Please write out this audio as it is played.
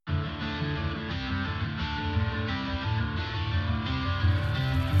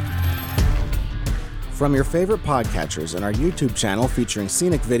From your favorite podcatchers and our YouTube channel featuring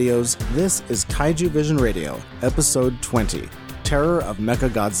scenic videos, this is Kaiju Vision Radio, Episode 20, Terror of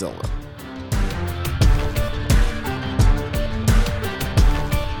Mechagodzilla.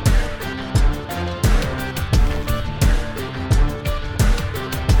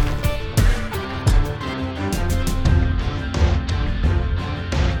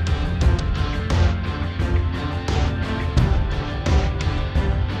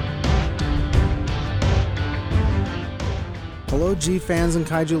 Hello, G-fans and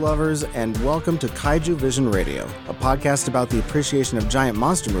kaiju lovers, and welcome to Kaiju Vision Radio, a podcast about the appreciation of giant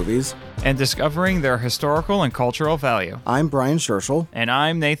monster movies and discovering their historical and cultural value. I'm Brian Scherschel. And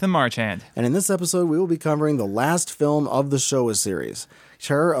I'm Nathan Marchand. And in this episode, we will be covering the last film of the Showa series,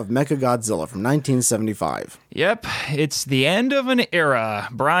 Terror of Mechagodzilla from 1975. Yep, it's the end of an era.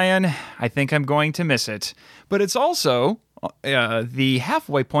 Brian, I think I'm going to miss it. But it's also the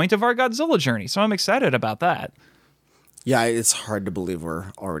halfway point of our Godzilla journey, so I'm excited about that. Yeah, it's hard to believe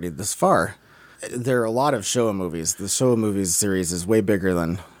we're already this far. There are a lot of Showa movies. The Showa movies series is way bigger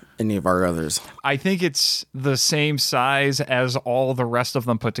than any of our others. I think it's the same size as all the rest of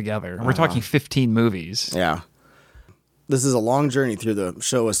them put together. We're talking 15 movies. Yeah. This is a long journey through the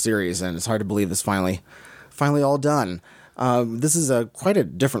Showa series, and it's hard to believe this finally all done. This is quite a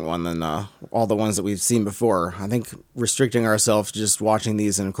different one than all the ones that we've seen before. I think restricting ourselves to just watching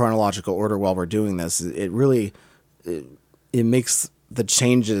these in chronological order while we're doing this, it really... It makes the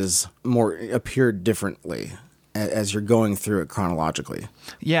changes more appear differently as you're going through it chronologically.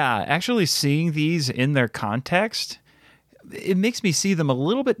 Yeah, actually seeing these in their context, it makes me see them a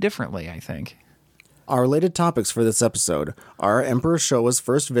little bit differently, I think. Our related topics for this episode are Emperor Showa's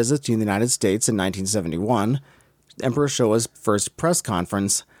first visit to the United States in 1971, Emperor Showa's first press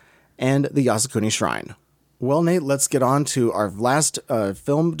conference, and the Yasukuni Shrine. Well, Nate, let's get on to our last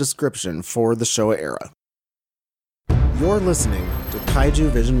film description for the Showa era. You're listening to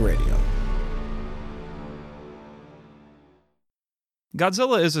Kaiju Vision Radio.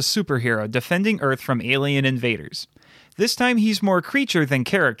 Godzilla is a superhero defending Earth from alien invaders. This time he's more creature than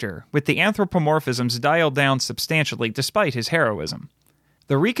character, with the anthropomorphisms dialed down substantially despite his heroism.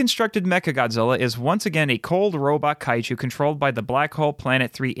 The reconstructed Mechagodzilla is once again a cold robot kaiju controlled by the Black Hole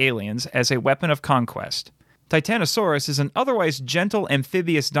Planet 3 aliens as a weapon of conquest. Titanosaurus is an otherwise gentle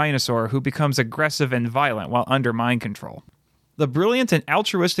amphibious dinosaur who becomes aggressive and violent while under mind control. The brilliant and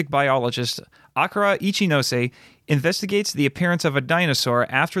altruistic biologist Akira Ichinose investigates the appearance of a dinosaur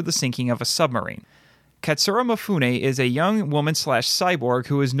after the sinking of a submarine. Katsura Mifune is a young woman/cyborg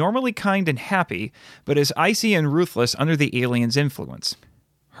who is normally kind and happy, but is icy and ruthless under the alien's influence.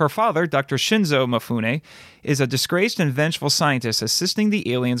 Her father, Dr. Shinzo Mifune, is a disgraced and vengeful scientist assisting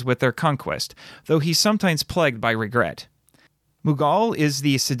the aliens with their conquest, though he's sometimes plagued by regret. Mughal is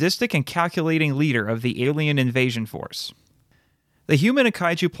the sadistic and calculating leader of the alien invasion force. The human and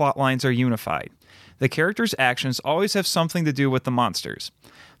kaiju plotlines are unified. The characters' actions always have something to do with the monsters.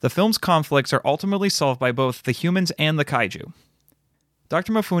 The film's conflicts are ultimately solved by both the humans and the kaiju.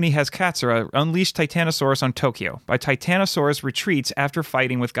 Dr. Mifune has Katsura unleash Titanosaurus on Tokyo, but Titanosaurus retreats after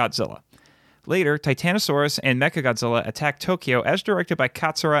fighting with Godzilla. Later, Titanosaurus and Mechagodzilla attack Tokyo as directed by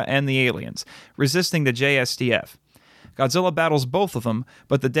Katsura and the aliens, resisting the JSDF. Godzilla battles both of them,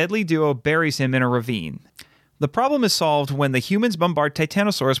 but the deadly duo buries him in a ravine. The problem is solved when the humans bombard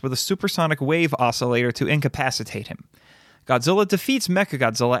Titanosaurus with a supersonic wave oscillator to incapacitate him. Godzilla defeats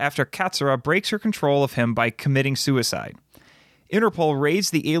Mechagodzilla after Katsura breaks her control of him by committing suicide. Interpol raids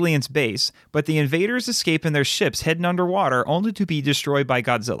the aliens' base, but the invaders escape in their ships heading underwater only to be destroyed by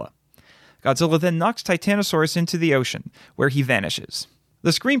Godzilla. Godzilla then knocks Titanosaurus into the ocean, where he vanishes. The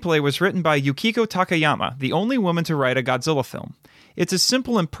screenplay was written by Yukiko Takayama, the only woman to write a Godzilla film. It's a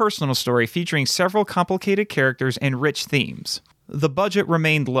simple and personal story featuring several complicated characters and rich themes. The budget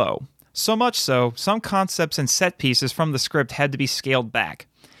remained low. So much so, some concepts and set pieces from the script had to be scaled back.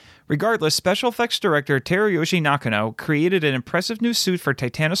 Regardless, special effects director Teruyoshi Nakano created an impressive new suit for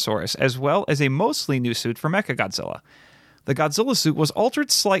Titanosaurus as well as a mostly new suit for Mechagodzilla. The Godzilla suit was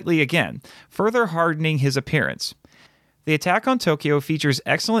altered slightly again, further hardening his appearance. The attack on Tokyo features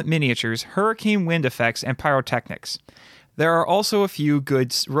excellent miniatures, hurricane wind effects, and pyrotechnics. There are also a few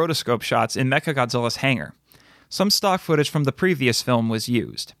good rotoscope shots in Mechagodzilla's hangar. Some stock footage from the previous film was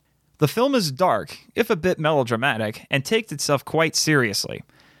used. The film is dark, if a bit melodramatic, and takes itself quite seriously.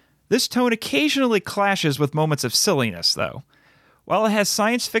 This tone occasionally clashes with moments of silliness, though. While it has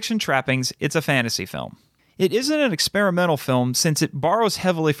science fiction trappings, it's a fantasy film. It isn't an experimental film since it borrows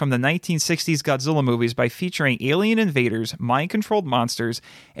heavily from the 1960s Godzilla movies by featuring alien invaders, mind-controlled monsters,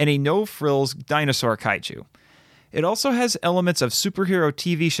 and a no-frills dinosaur kaiju. It also has elements of superhero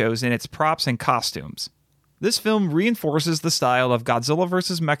TV shows in its props and costumes. This film reinforces the style of Godzilla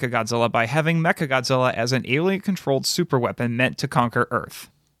vs. Mechagodzilla by having Mechagodzilla as an alien-controlled superweapon meant to conquer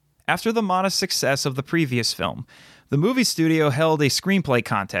Earth. After the modest success of the previous film, the movie studio held a screenplay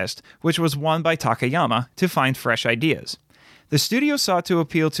contest, which was won by Takayama, to find fresh ideas. The studio sought to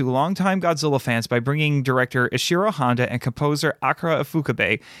appeal to longtime Godzilla fans by bringing director Ishiro Honda and composer Akira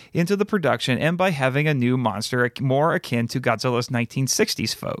Ifukube into the production and by having a new monster more akin to Godzilla's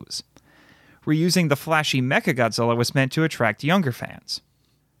 1960s foes. Reusing the flashy Mechagodzilla was meant to attract younger fans.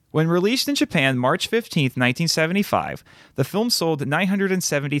 When released in Japan March 15, 1975, the film sold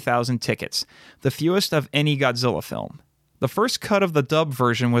 970,000 tickets, the fewest of any Godzilla film. The first cut of the dub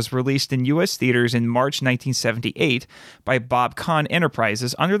version was released in U.S. theaters in March 1978 by Bob Kahn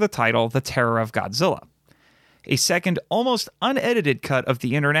Enterprises under the title The Terror of Godzilla. A second, almost unedited cut of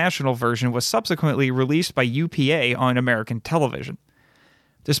the international version was subsequently released by UPA on American television.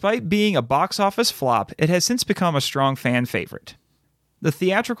 Despite being a box office flop, it has since become a strong fan favorite. The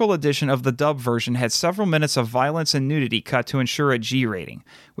theatrical edition of the dub version had several minutes of violence and nudity cut to ensure a G rating,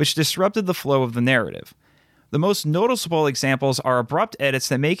 which disrupted the flow of the narrative. The most noticeable examples are abrupt edits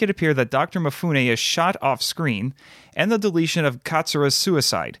that make it appear that Dr. Mifune is shot off screen, and the deletion of Katsura's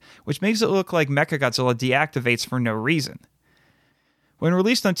suicide, which makes it look like Mechagodzilla deactivates for no reason. When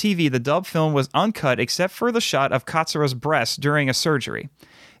released on TV, the dub film was uncut except for the shot of Katsura's breast during a surgery.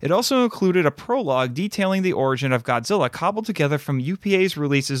 It also included a prologue detailing the origin of Godzilla cobbled together from UPA's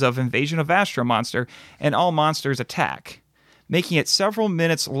releases of Invasion of Astro Monster and All Monsters Attack, making it several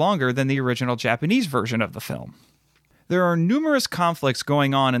minutes longer than the original Japanese version of the film. There are numerous conflicts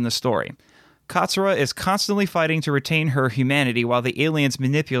going on in the story. Katsura is constantly fighting to retain her humanity while the aliens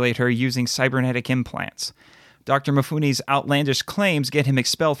manipulate her using cybernetic implants. Dr. Mifune's outlandish claims get him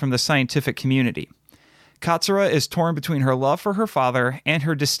expelled from the scientific community. Katsura is torn between her love for her father and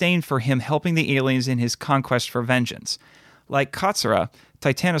her disdain for him helping the aliens in his conquest for vengeance. Like Katsura,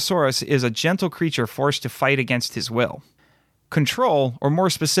 Titanosaurus is a gentle creature forced to fight against his will. Control, or more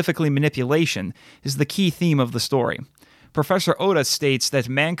specifically manipulation, is the key theme of the story. Professor Oda states that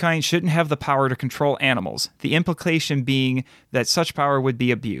mankind shouldn't have the power to control animals, the implication being that such power would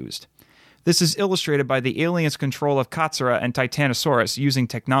be abused. This is illustrated by the aliens' control of Katsura and Titanosaurus using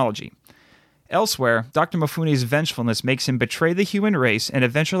technology. Elsewhere, Dr. Mifune's vengefulness makes him betray the human race and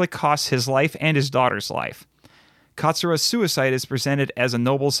eventually costs his life and his daughter's life. Katsura's suicide is presented as a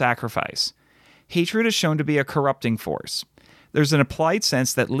noble sacrifice. Hatred is shown to be a corrupting force. There's an applied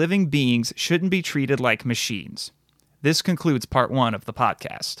sense that living beings shouldn't be treated like machines. This concludes part 1 of the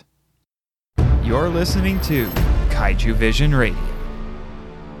podcast. You're listening to Kaiju Vision Radio.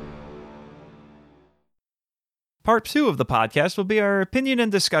 Part 2 of the podcast will be our opinion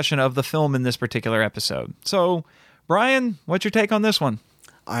and discussion of the film in this particular episode. So, Brian, what's your take on this one?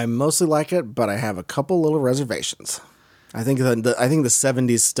 I mostly like it, but I have a couple little reservations. I think the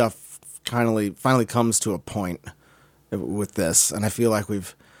 70s stuff finally comes to a point with this, and I feel like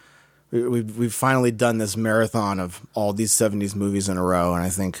we've finally done this marathon of all these 70s movies in a row, and I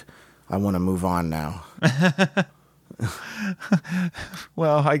think I want to move on now.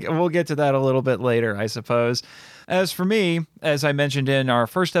 Well, we'll get to that a little bit later, I suppose. As for me, as I mentioned in our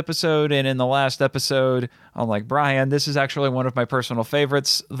first episode and in the last episode, unlike Brian, this is actually one of my personal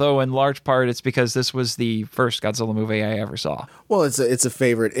favorites, though in large part it's because this was the first Godzilla movie I ever saw. Well, it's a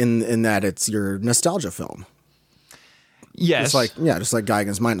favorite in that it's your nostalgia film. Yes. Just like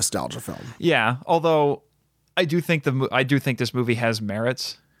Gigan's my nostalgia film. Yeah, although I do think this movie has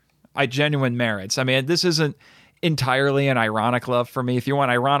merits. Genuine merits. I mean, this isn't entirely an ironic love for me. If you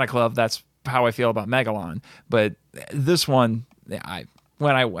want ironic love, that's how I feel about Megalon. But this one,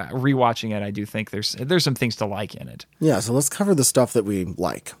 when I rewatching it, I do think there's some things to like in it. Yeah, so let's cover the stuff that we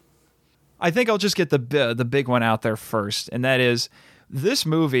like. I think I'll just get the big one out there first, and that is this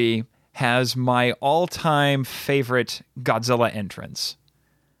movie has my all-time favorite Godzilla entrance.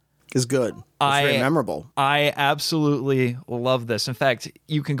 Is good. It's very memorable. I absolutely love this. In fact,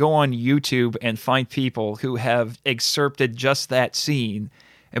 you can go on YouTube and find people who have excerpted just that scene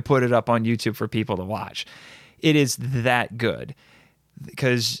and put it up on YouTube for people to watch. It is that good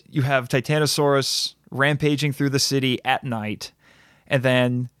because you have Titanosaurus rampaging through the city at night, and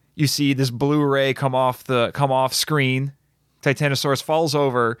then you see this Blu-ray come off screen. Titanosaurus falls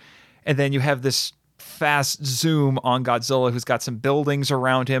over, and then you have this fast zoom on Godzilla, who's got some buildings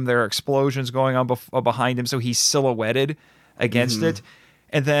around him. There are explosions going on behind him, so he's silhouetted against it.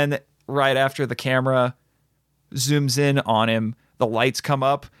 And then right after the camera zooms in on him, the lights come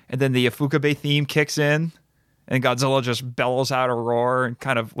up, and then the Ifukube theme kicks in, and Godzilla just bellows out a roar and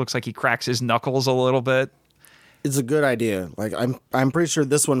kind of looks like he cracks his knuckles a little bit. It's a good idea. Like I'm pretty sure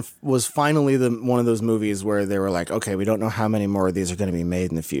this one was finally one of those movies where they were like, okay, we don't know how many more of these are going to be made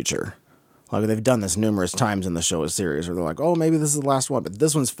in the future. Like they've done this numerous times in the Showa series where they're like, oh, maybe this is the last one, but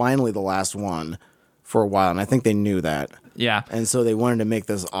this one's finally the last one for a while, and I think they knew that. Yeah. And so they wanted to make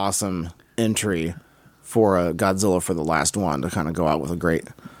this awesome entry for Godzilla for the last one to kind of go out with a great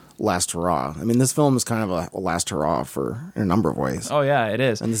last hurrah. I mean, this film is kind of a last hurrah in a number of ways. Oh yeah, it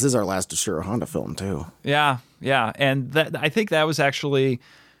is. And this is our last Toshiro Honda film too. Yeah, and I think that was actually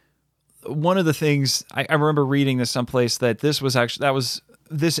one of the things I remember reading this someplace that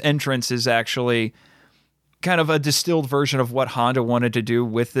this entrance is actually kind of a distilled version of what Honda wanted to do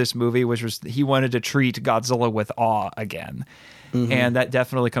with this movie, which was he wanted to treat Godzilla with awe again. Mm-hmm. And that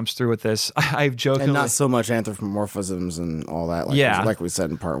definitely comes through with this. I've jokingly... And not so much anthropomorphisms and all that, like we said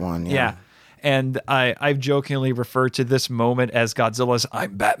in part one. Yeah. And I've jokingly referred to this moment as Godzilla's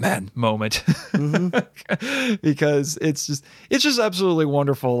 "I'm Batman" moment. Mm-hmm. Because it's just absolutely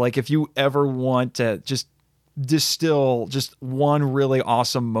wonderful. Like, if you ever want to just distill just one really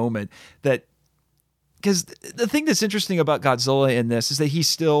awesome moment, that... Because the thing that's interesting about Godzilla in this is that he's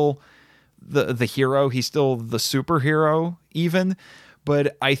still the hero. He's still the superhero even.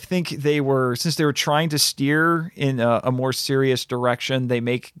 But I think since they were trying to steer in a more serious direction, they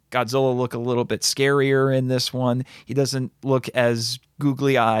make Godzilla look a little bit scarier in this one. He doesn't look as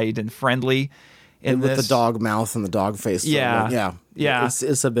googly-eyed and friendly in with the dog mouth and the dog face. Yeah.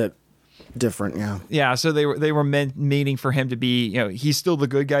 It's a bit different, yeah. Yeah, so they were meaning for him to be, he's still the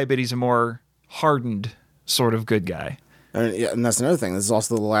good guy, but he's a more hardened sort of good guy. And that's another thing. This is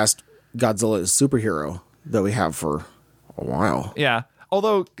also the last Godzilla superhero that we have for a while. Yeah.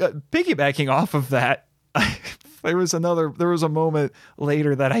 Although piggybacking off of that, there was a moment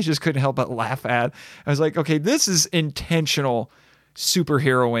later that I just couldn't help but laugh at. I was like, okay, this is intentional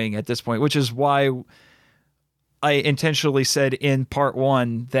superheroing at this point, which is why I intentionally said in part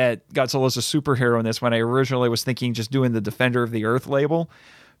one that Godzilla's a superhero in this, when I originally was thinking just doing the Defender of the Earth label.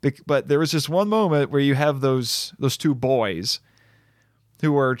 But there was this one moment where you have those two boys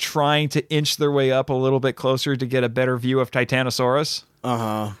who are trying to inch their way up a little bit closer to get a better view of Titanosaurus.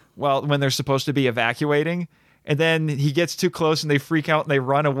 Uh-huh. Well, when they're supposed to be evacuating. And then he gets too close and they freak out and they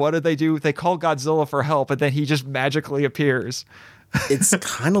run. And what do? They call Godzilla for help, and then he just magically appears. It's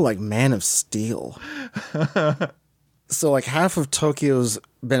kind of like Man of Steel. So like half of Tokyo's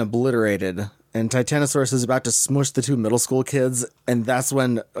been obliterated, and Titanosaurus is about to smush the two middle school kids, and that's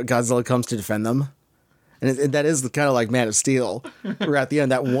when Godzilla comes to defend them. And that is kind of like Man of Steel, where at the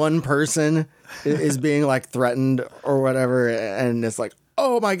end that one person is being like threatened or whatever, and it's like,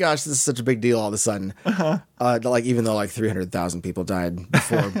 oh my gosh, this is such a big deal all of a sudden. Uh-huh. Like even though like 300,000 people died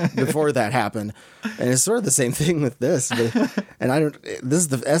before that happened, and it's sort of the same thing with this. And that's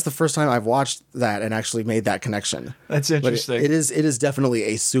the first time I've watched that and actually made that connection. That's interesting. But it is definitely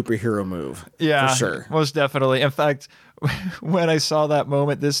a superhero move. Yeah, for sure, most definitely. In fact, when I saw that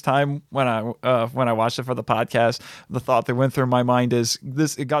moment this time, when I watched it for the podcast, the thought that went through my mind is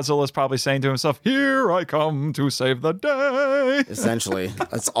this: Godzilla's probably saying to himself, "Here I come to save the day." Essentially,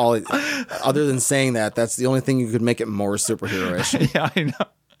 that's all. Other than saying that, that's the only thing you could make it more superhero-ish. Yeah, I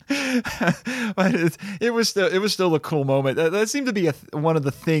know. But it was still a cool moment. That seemed to be one of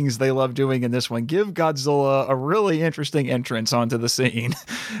the things they love doing in this one. Give Godzilla a really interesting entrance onto the scene.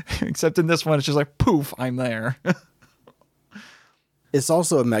 Except in this one, it's just like, poof, I'm there. It's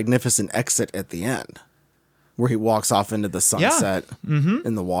also a magnificent exit at the end, where he walks off into the sunset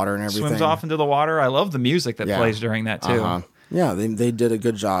in the water and everything. Swims off into the water. I love the music that plays during that too. Uh-huh. Yeah, they did a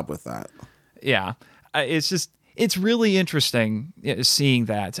good job with that. Yeah, it's really interesting seeing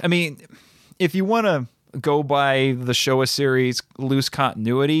that. I mean, if you want to go by the Showa series loose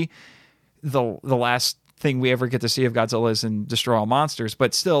continuity, the last thing we ever get to see of Godzilla is in Destroy All Monsters.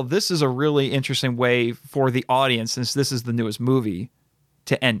 But still, this is a really interesting way for the audience, since this is the newest movie,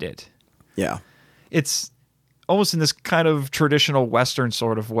 to end it. Yeah. It's almost in this kind of traditional Western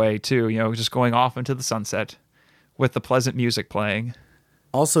sort of way, too, just going off into the sunset with the pleasant music playing.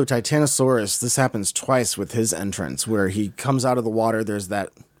 Also, Titanosaurus, this happens twice with his entrance, where he comes out of the water, there's that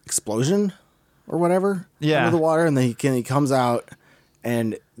explosion or whatever under the water, and then he comes out,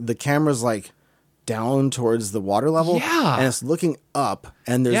 and the camera's like down towards the water level, and it's looking up,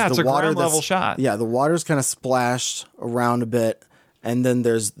 and there's the water, ground level shot. Yeah, the water's kind of splashed around a bit, and then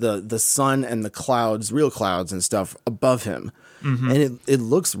there's the sun and the clouds, real clouds and stuff above him, and it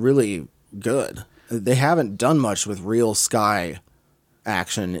looks really good. They haven't done much with real sky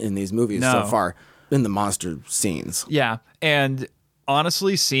action in these movies so far, in the monster scenes. Yeah, and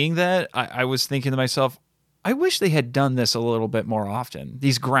honestly, seeing that, I was thinking to myself, I wish they had done this a little bit more often,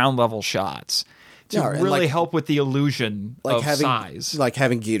 these ground level shots, to Yeah, and, really like- help with the illusion of size. like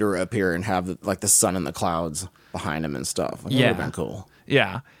having Ghidorah appear and have like the sun in the clouds behind him and stuff. Like, that would have been cool.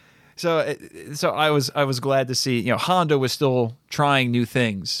 Yeah. So I was glad to see, Honda was still trying new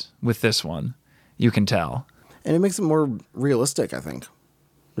things with this one. You can tell. And it makes it more realistic, I think.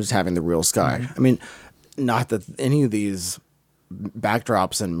 Just having the real sky. I mean, not that any of these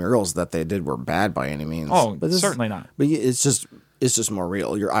backdrops and murals that they did were bad by any means. Oh, certainly not. But it's just more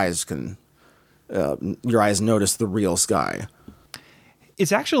real. Your eyes notice the real sky.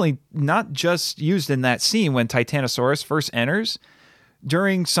 It's actually not just used in that scene when Titanosaurus first enters.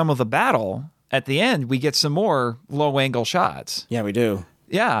 During some of the battle, at the end, we get some more low-angle shots. Yeah, we do.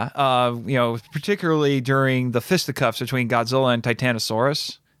 Yeah, particularly during the fisticuffs between Godzilla and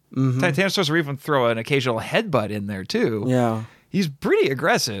Titanosaurus. Titanosaurus will even throw an occasional headbutt in there, too. Yeah. He's pretty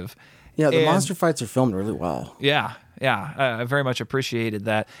aggressive. Yeah, the And- monster fights are filmed really well. Yeah. I very much appreciated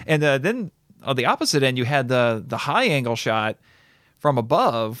that. And then on the opposite end, you had the high angle shot from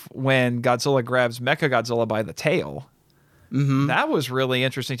above when Godzilla grabs Mechagodzilla by the tail. That was really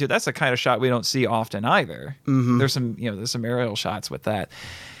interesting too. That's the kind of shot we don't see often either. There's some aerial shots with that.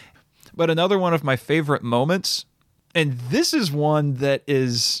 But another one of my favorite moments, and this is one that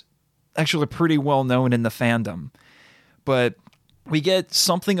is actually pretty well known in the fandom, but we get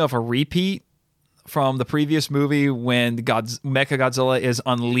something of a repeat from the previous movie when Mechagodzilla is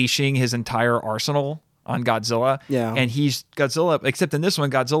unleashing his entire arsenal on Godzilla. Yeah. And Godzilla, except in this one,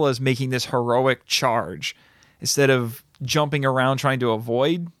 Godzilla is making this heroic charge. Instead of jumping around trying to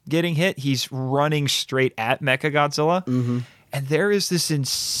avoid getting hit, he's running straight at Mechagodzilla. And there is this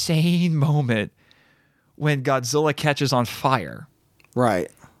insane moment when Godzilla catches on fire.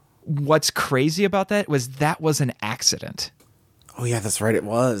 Right. What's crazy about that was an accident. Oh, yeah, that's right. It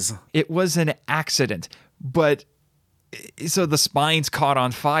was. It was an accident, but so the spine's caught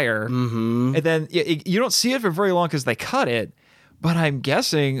on fire, and then you don't see it for very long because they cut it. But I'm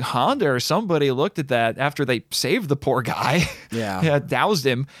guessing Honda or somebody looked at that after they saved the poor guy. Yeah. Doused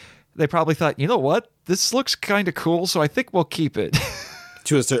him. They probably thought, you know what? This looks kind of cool, so I think we'll keep it.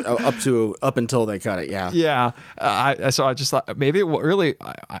 Up until they cut it, yeah. Yeah. So I just thought maybe it will really,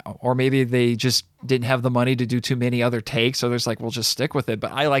 or maybe they just didn't have the money to do too many other takes. So there's like, we'll just stick with it.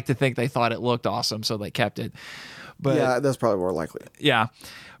 But I like to think they thought it looked awesome, so they kept it. But Yeah, that's probably more likely. yeah.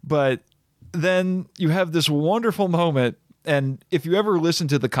 But then you have this wonderful moment. And if you ever listen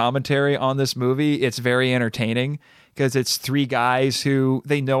to the commentary on this movie, it's very entertaining because it's three guys who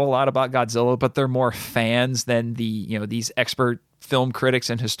they know a lot about Godzilla, but they're more fans than these expert film critics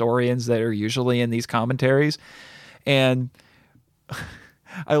and historians that are usually in these commentaries. And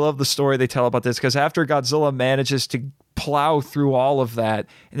I love the story they tell about this because after Godzilla manages to plow through all of that,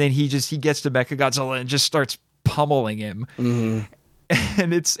 and then he gets to Mechagodzilla and just starts pummeling him.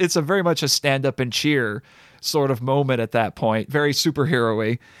 And it's a very much a stand up and cheer sort of moment at that point, very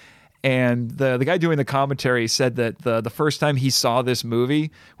superhero-y. And the guy doing the commentary said that the first time he saw this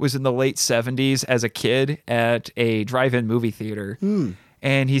movie was in the late 70s as a kid at a drive-in movie theater.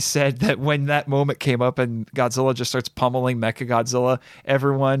 And he said that when that moment came up and Godzilla just starts pummeling Mechagodzilla,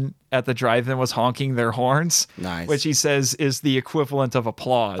 everyone at the drive-in was honking their horns, Nice. which he says is the equivalent of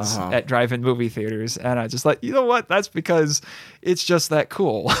applause at drive-in movie theaters. And I just thought, you know what? That's because it's just that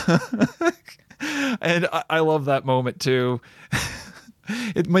cool. And I love that moment too.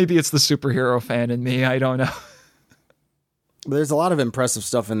 Maybe it's the superhero fan in me. I don't know. There's a lot of impressive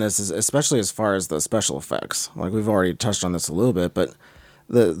stuff in this, especially as far as the special effects. Like we've already touched on this a little bit, but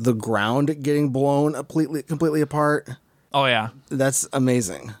the ground getting blown completely apart, Oh yeah. that's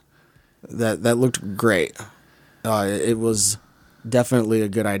amazing. That looked great. It was definitely a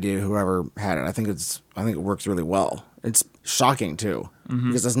good idea, whoever had it. I think it works really well. It's shocking too,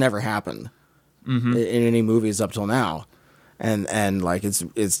 because it's never happened in any movies up till now. And like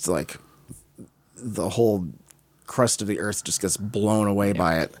it's like the whole crust of the earth just gets blown away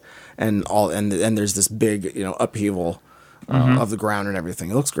by it, and there's this big upheaval of the ground and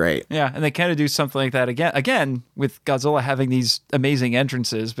everything. It looks great. Yeah, and they kind of do something like that again with Godzilla having these amazing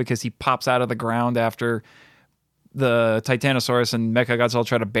entrances because he pops out of the ground after the Titanosaurus and Mechagodzilla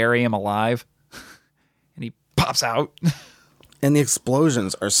try to bury him alive, and he pops out. And the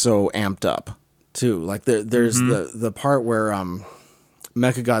explosions are so amped up too. Like there's the part where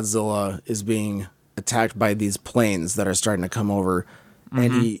Mechagodzilla is being attacked by these planes that are starting to come over,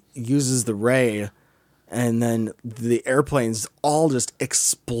 and he uses the ray, and then the airplanes all just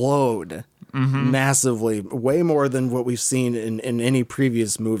explode massively, way more than what we've seen in any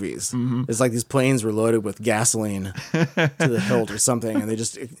previous movies. It's like these planes were loaded with gasoline to the hilt or something,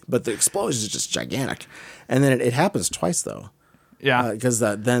 and but the explosion is just gigantic. And then it happens twice though. Yeah. Because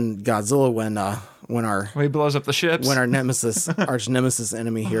then Godzilla, When he blows up the ships. when our nemesis, arch nemesis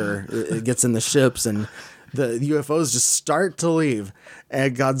enemy here, it gets in the ships and the UFOs just start to leave,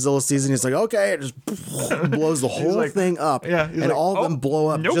 and Godzilla sees it and he's like, okay, it just blows the whole thing up. Yeah, and like, all of them blow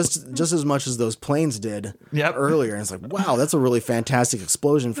up nope. just as much as those planes did Yep. earlier. And it's like, wow, that's a really fantastic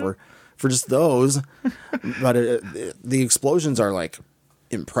explosion for just those. But the explosions are like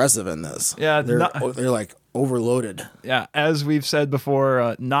impressive in this. Yeah, they're like overloaded. Yeah, as we've said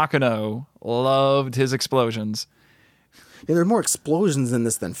before, Nakano loved his explosions. Yeah, there are more explosions in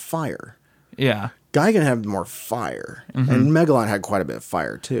this than fire. Yeah. Gigan had more fire, and Megalon had quite a bit of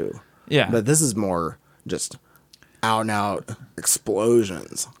fire too. Yeah. But this is more just out and out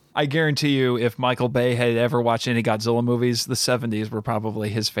explosions. I guarantee you, if Michael Bay had ever watched any Godzilla movies, the 70s were probably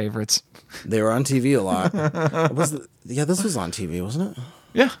his favorites. They were on TV a lot. This was on TV, wasn't it?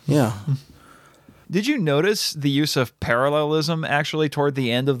 Yeah. Yeah. Did you notice the use of parallelism actually toward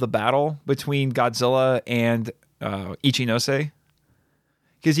the end of the battle between Godzilla and Ichinose?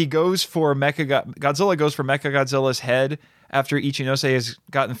 Because he goes for Godzilla goes for Mechagodzilla's head after Ichinose has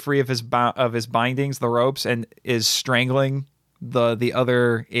gotten free of his bindings, the ropes, and is strangling the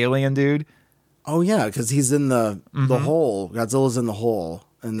other alien dude. Oh yeah, because he's in the hole. Godzilla's in the hole,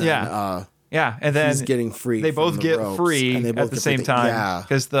 and then and then he's getting free. They both from the get ropes, free and they both at the get same time.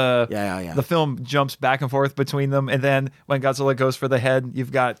 Because the film jumps back and forth between them, and then when Godzilla goes for the head,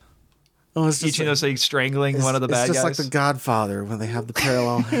 you've got it's just Ichinose strangling one of the bad guys. It's just like The Godfather when they have the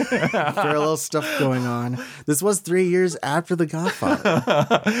parallel stuff going on. This was 3 years after The Godfather.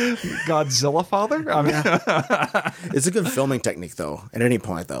 Godzilla father? I mean, It's a good filming technique, though. At any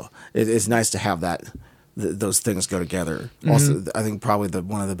point, though, it's nice to have those things go together. Also, I think probably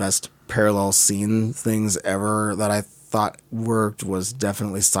one of the best parallel scene things ever that I thought worked was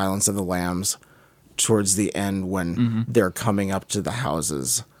definitely Silence of the Lambs towards the end when they're coming up to the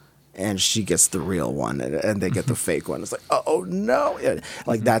houses. And she gets the real one, and they get the fake one. It's like, oh no!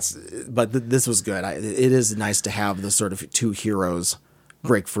 This was good. It is nice to have the sort of two heroes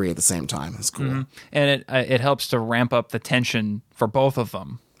break free at the same time. It's cool, and it helps to ramp up the tension for both of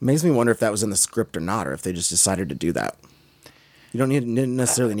them. Makes me wonder if that was in the script or not, or if they just decided to do that. You don't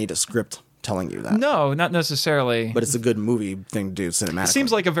necessarily need a script telling you that. No, not necessarily. But it's a good movie thing to do cinematically. It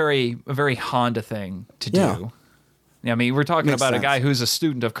seems like a very Honda thing to do. Yeah. I mean, we're talking Makes about sense. a guy who's a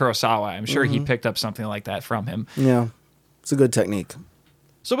student of Kurosawa. I'm sure he picked up something like that from him. Yeah, it's a good technique.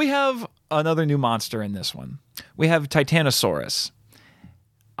 So we have another new monster in this one. We have Titanosaurus.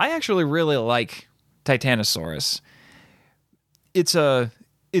 I actually really like Titanosaurus. He's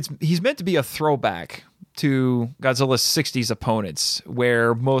meant to be a throwback to Godzilla's 60s opponents,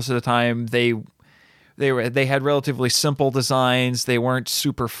 where most of the time they had relatively simple designs. They weren't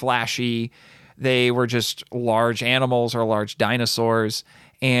super flashy. They were just large animals or large dinosaurs.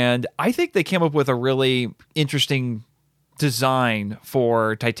 And I think they came up with a really interesting design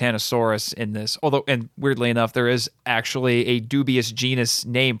for Titanosaurus in this. Although, and weirdly enough, there is actually a dubious genus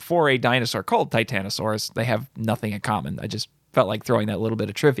name for a dinosaur called Titanosaurus. They have nothing in common. I just felt like throwing that little bit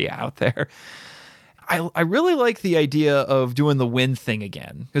of trivia out there. I really like the idea of doing the wind thing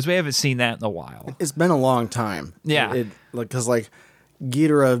again, because we haven't seen that in a while. It's been a long time. Yeah. Because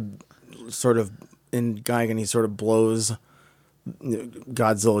Ghidorah sort of, in Gigan, he sort of blows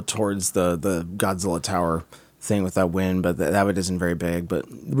Godzilla towards the Godzilla Tower thing with that wind, but that one isn't very big. But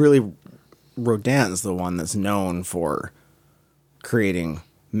really, Rodin's the one that's known for creating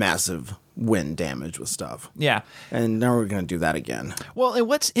massive wind damage with stuff. Yeah. And now we're going to do that again. Well, and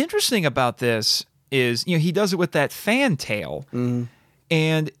what's interesting about this is, he does it with that fan tail.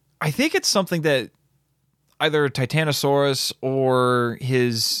 And I think it's something that either Titanosaurus or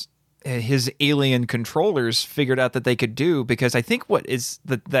his alien controllers figured out that they could do, because I think what is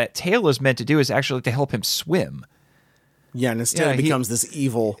that tail is meant to do is actually to help him swim. Yeah, and instead it becomes this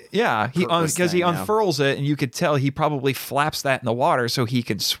evil. Yeah, because he unfurls it, and you could tell he probably flaps that in the water so he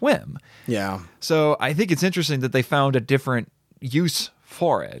can swim. Yeah. So I think it's interesting that they found a different use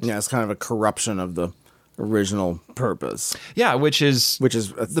for it. Yeah, it's kind of a corruption of the original purpose. Yeah, which is a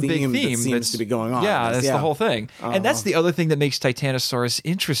the big theme that seems to be going on. Yeah, that's the whole thing. And that's the other thing that makes Titanosaurus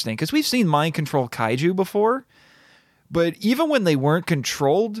interesting, because we've seen mind control kaiju before, but even when they weren't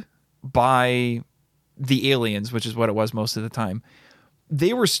controlled by the aliens, which is what it was most of the time,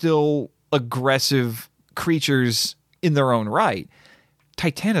 they were still aggressive creatures in their own right.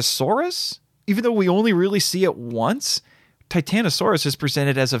 Titanosaurus, even though we only really see it once, Titanosaurus is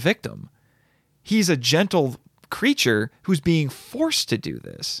presented as a victim. He's a gentle creature who's being forced to do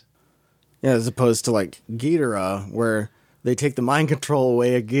this. Yeah, as opposed to like Ghidorah, where they take the mind control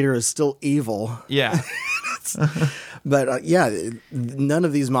away and Ghidorah is still evil. Yeah. But none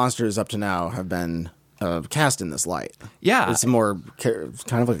of these monsters up to now have been cast in this light. Yeah. It's more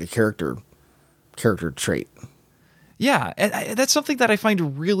kind of like a character trait. Yeah, and that's something that I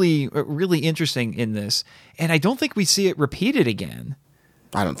find really, really interesting in this. And I don't think we see it repeated again.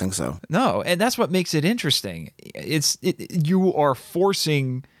 I don't think so. No, and that's what makes it interesting. You're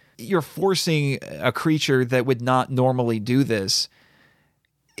forcing a creature that would not normally do this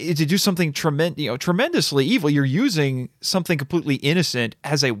to do something tremendously evil. You're using something completely innocent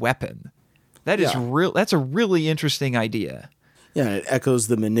as a weapon. That's a really interesting idea. Yeah, and it echoes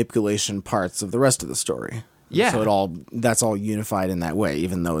the manipulation parts of the rest of the story. Yeah. So that's all unified in that way,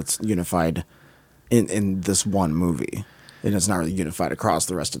 even though it's unified in this one movie. And it's not really unified across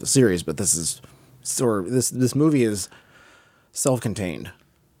the rest of the series, but this movie is self-contained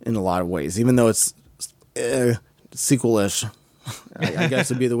in a lot of ways, even though it's sequel-ish, I guess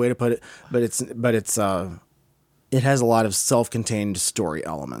would be the way to put it. But it has a lot of self-contained story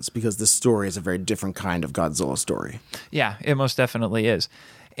elements because this story is a very different kind of Godzilla story. Yeah, it most definitely is.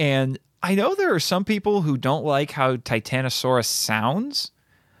 And I know there are some people who don't like how Titanosaurus sounds,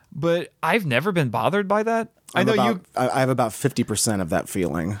 but I've never been bothered by that. I have about 50% of that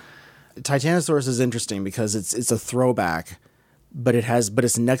feeling. Titanosaurus is interesting because it's a throwback, but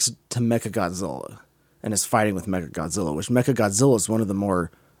it's next to Mechagodzilla, and it's fighting with Mechagodzilla, which Mechagodzilla is one of the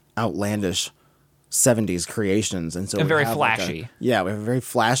more outlandish 70s creations, and so very flashy. we have a very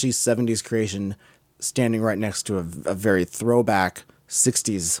flashy 70s creation standing right next to a very throwback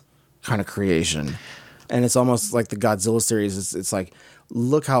 60s kind of creation. And it's almost like the Godzilla series. It's like,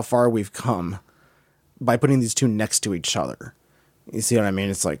 look how far we've come by putting these two next to each other. You see what I mean?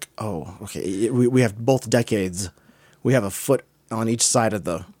 It's like, oh, okay, we have both decades. We have a foot on each side of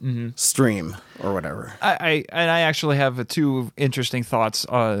the stream or whatever. I actually have two interesting thoughts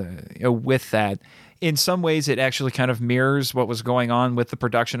with that. In some ways, it actually kind of mirrors what was going on with the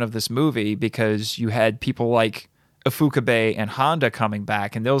production of this movie, because you had people like Ifukube and Honda coming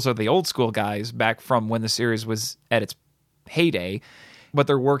back, and those are the old school guys back from when the series was at its heyday. But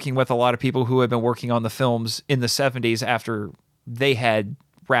they're working with a lot of people who have been working on the films in the 70s after they had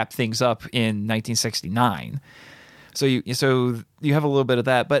wrapped things up in 1969. So you have a little bit of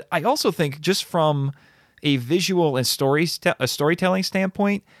that. But I also think, just from a visual and storytelling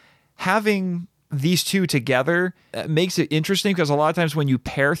standpoint, having these two together makes it interesting, because a lot of times when you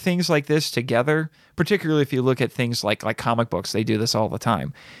pair things like this together, particularly if you look at things like comic books, they do this all the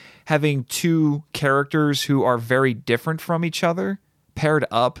time. Having two characters who are very different from each other paired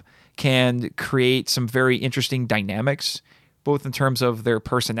up can create some very interesting dynamics, both in terms of their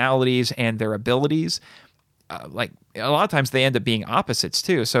personalities and their abilities. Like a lot of times they end up being opposites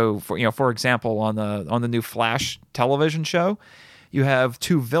too. So for example, on the new Flash television show, you have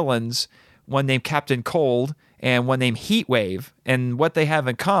two villains, one named Captain Cold and one named Heatwave. And what they have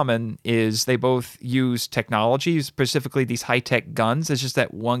in common is they both use technology, specifically these high-tech guns. It's just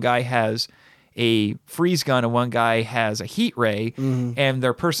that one guy has a freeze gun and one guy has a heat ray, and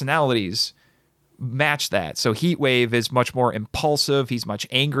their personalities match that. So Heatwave is much more impulsive, he's much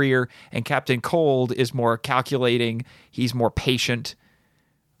angrier, and Captain Cold is more calculating, he's more patient,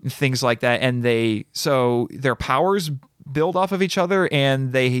 things like that. And so their powers build off of each other,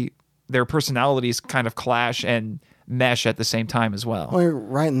 and their personalities kind of clash and mesh at the same time as well. Well, you're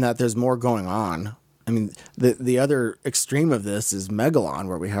right in that there's more going on. I mean, the other extreme of this is Megalon,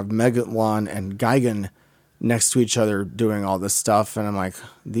 where we have Megalon and Gigan next to each other doing all this stuff, and I'm like,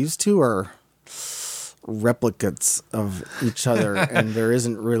 these two are replicates of each other, and there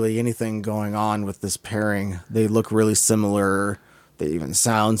isn't really anything going on with this pairing. They look really similar. They even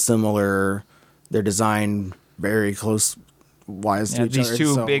sound similar. They're designed very close wise to each other. These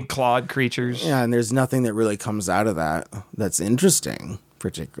two big clawed creatures. Yeah, and there's nothing that really comes out of that that's interesting,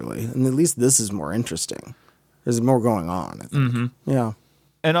 particularly. And at least this is more interesting. There's more going on, I think. Yeah.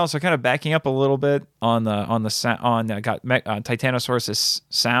 And also, kind of backing up a little bit on Titanosaurus'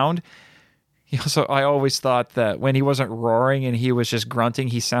 sound. I always thought that when he wasn't roaring and he was just grunting,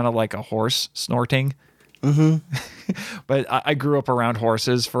 he sounded like a horse snorting. But I grew up around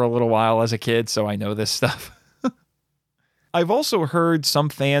horses for a little while as a kid, so I know this stuff. I've also heard some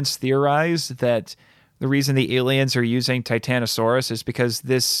fans theorize that the reason the aliens are using Titanosaurus is because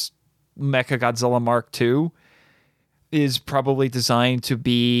this Mechagodzilla Mark II is probably designed to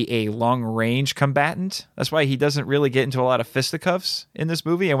be a long-range combatant. That's why he doesn't really get into a lot of fisticuffs in this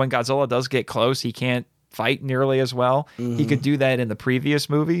movie, and when Godzilla does get close, he can't fight nearly as well. He could do that in the previous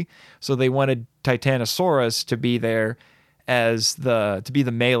movie, so they wanted Titanosaurus to be there to be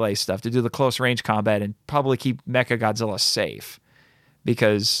the melee stuff, to do the close-range combat, and probably keep Mechagodzilla safe.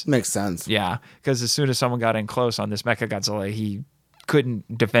 because Makes sense. because as soon as someone got in close on this Mechagodzilla, he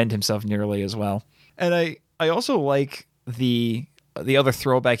couldn't defend himself nearly as well. And I also like the other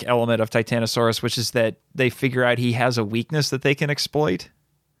throwback element of Titanosaurus, which is that they figure out he has a weakness that they can exploit.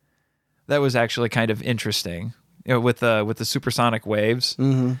 That was actually kind of interesting, with the supersonic waves,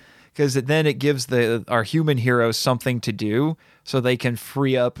 because then it gives our human heroes something to do, so they can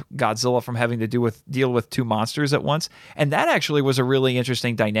free up Godzilla from having to deal with two monsters at once. And that actually was a really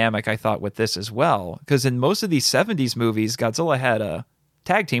interesting dynamic, I thought, with this as well, because in most of these 70s movies, Godzilla had a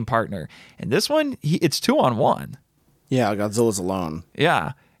tag team partner, and this one it's 2-on-1. Yeah, Godzilla's alone.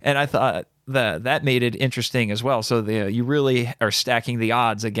 Yeah, and I thought that made it interesting as well. So you really are stacking the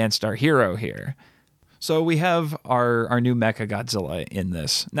odds against our hero here. So we have our new Mechagodzilla in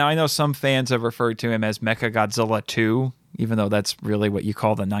this. Now, I know some fans have referred to him as Mechagodzilla 2, even though that's really what you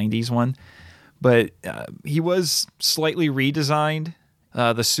call the 90s one. But he was slightly redesigned.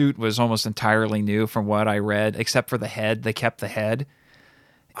 The suit was almost entirely new from what I read, except for the head. They kept the head.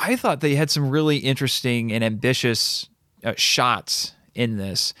 I thought they had some really interesting and ambitious shots in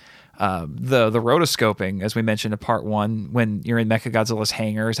this. The rotoscoping, as we mentioned in part 1, when you're in Mechagodzilla's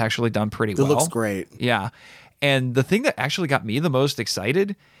hangar, is actually done pretty well. It looks great. Yeah. And the thing that actually got me the most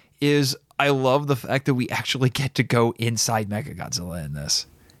excited is I love the fact that we actually get to go inside Mechagodzilla in this.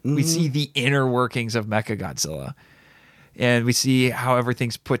 We see the inner workings of Mechagodzilla. And we see how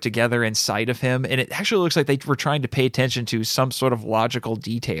everything's put together inside of him. And it actually looks like they were trying to pay attention to some sort of logical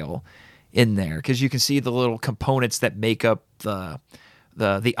detail in there, because you can see the little components that make up the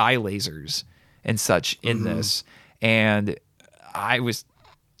eye lasers and such in this. And I was,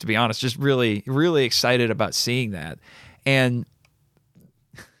 to be honest, just really, really excited about seeing that. And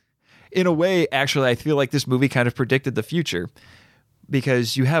in a way, actually, I feel like this movie kind of predicted the future,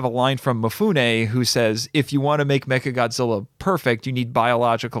 because you have a line from Mifune who says, if you want to make Mechagodzilla perfect, you need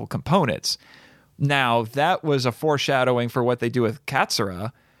biological components. Now, that was a foreshadowing for what they do with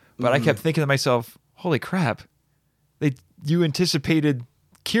Katsura, but I kept thinking to myself, holy crap, you anticipated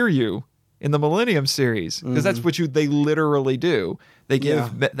Kiryu in the Millennium series, because that's what they literally do. They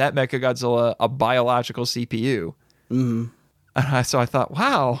give that Mechagodzilla a biological CPU. So I thought,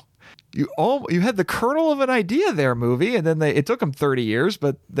 wow, you had the kernel of an idea there, movie, and then it took them 30 years,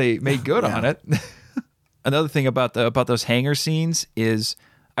 but they made good on it. Another thing about those hangar scenes is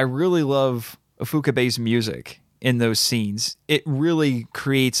I really love Ifukabe's music in those scenes. It really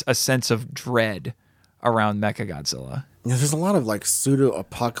creates a sense of dread around Mechagodzilla. Yeah, there's a lot of like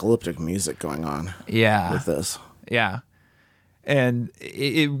pseudo-apocalyptic music going on. With this. Yeah. And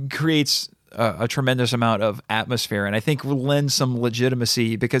it creates a tremendous amount of atmosphere, and I think will lend some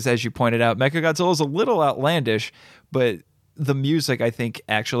legitimacy, because, as you pointed out, Mechagodzilla is a little outlandish, but the music, I think,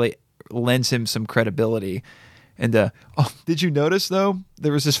 actually lends him some credibility. And did you notice, though,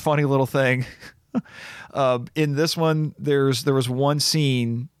 there was this funny little thing in this one? There was one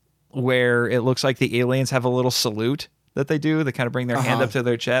scene where it looks like the aliens have a little salute that they do. They kind of bring their hand up to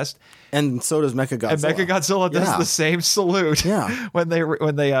their chest, and so does Mechagodzilla. And Mechagodzilla does the same salute. When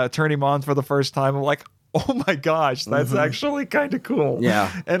they turn him on for the first time. I'm like, oh my gosh, that's actually kind of cool.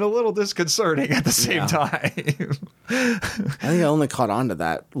 Yeah, and a little disconcerting at the same time. I think I only caught on to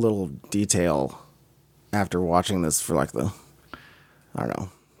that little detail after watching this for like the, I don't know,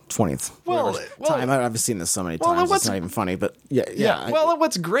 20th time. I've seen this so many times, it's not even funny, but yeah. Well,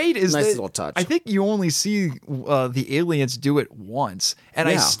 what's great is nice little touch. I think you only see the aliens do it once, and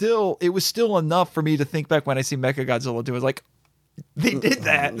it was still enough for me to think back when I see Mechagodzilla do it, like, they did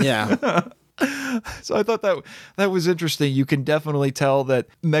that. Yeah. So I thought that was interesting. You can definitely tell that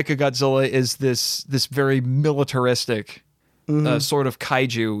Mechagodzilla is this very militaristic sort of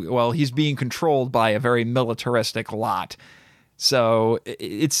kaiju. Well, he's being controlled by a very militaristic lot. So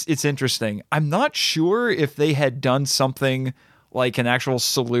it's interesting. I'm not sure if they had done something like an actual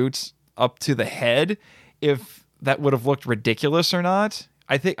salute up to the head, if that would have looked ridiculous or not.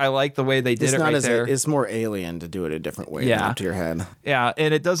 I think I like the way they did there. It's more alien to do it a different way than up to your head. Yeah,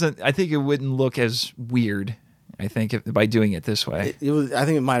 and it doesn't. I think it wouldn't look as weird, I think, by doing it this way. I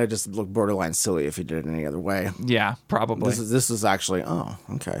think it might have just looked borderline silly if you did it any other way. Yeah, probably. This is actually,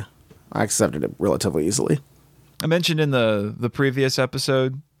 okay. I accepted it relatively easily. I mentioned in the previous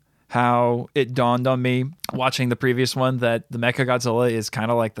episode how it dawned on me watching the previous one that the Mechagodzilla is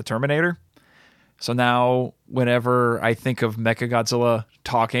kind of like the Terminator. So now whenever I think of Mechagodzilla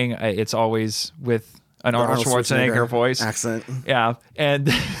talking, it's always with an Arnold Schwarzenegger voice. Accent. Yeah.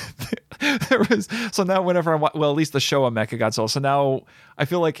 And so now whenever at least the show of Mechagodzilla. So now I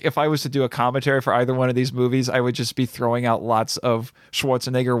feel like if I was to do a commentary for either one of these movies, I would just be throwing out lots of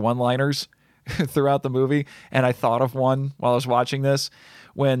Schwarzenegger one-liners throughout the movie, and I thought of one while I was watching this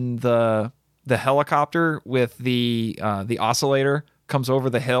when the helicopter with the oscillator comes over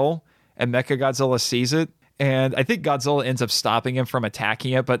the hill and Mechagodzilla sees it. And I think Godzilla ends up stopping him from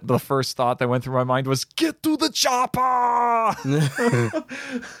attacking it, but the first thought that went through my mind was, get to the chopper!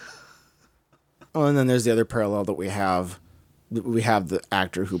 Oh, and then there's the other parallel that we have. We have the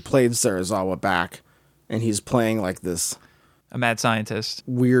actor who played Serizawa back, and he's playing like this A mad scientist.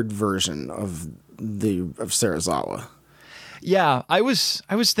 weird version of Serizawa. Yeah, I was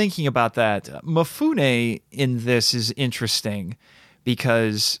thinking about that. Mifune in this is interesting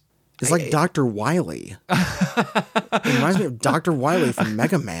because It's like Dr. Wily. It reminds me of Dr. Wily from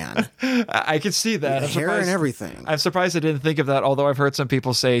Mega Man. I could see that. Hair and everything. I'm surprised I didn't think of that, although I've heard some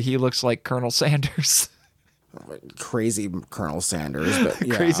people say he looks like Colonel Sanders. Crazy Colonel Sanders, but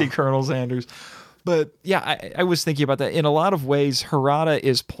yeah. Crazy Colonel Sanders. But yeah, I was thinking about that. In a lot of ways, Harada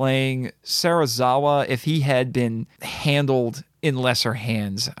is playing Serizawa if he had been handled in lesser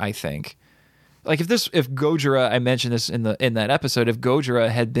hands, I think. Like if Gojira, I mentioned this in that episode, if Gojira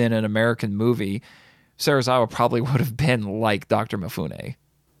had been an American movie, Serizawa probably would have been like Dr. Mifune.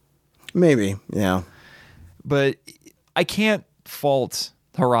 Maybe, yeah. But I can't fault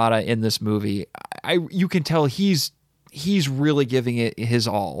Harada in this movie. You can tell he's really giving it his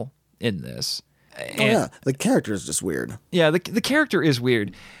all in this. Yeah, the character is just weird. Yeah, the character is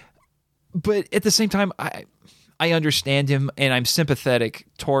weird. But at the same time, I understand him and I'm sympathetic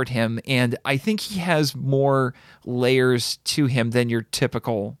toward him, and I think he has more layers to him than your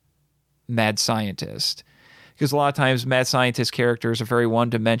typical mad scientist. Because a lot of times mad scientist characters are very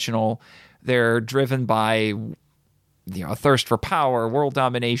one-dimensional. They're driven by a thirst for power, world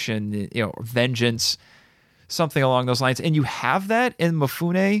domination, vengeance, something along those lines. And you have that in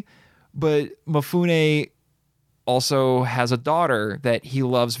Mifune, but Mifune also has a daughter that he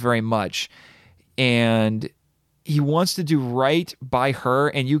loves very much. And he wants to do right by her,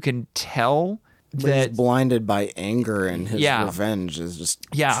 and you can tell that he's blinded by anger, and his revenge is just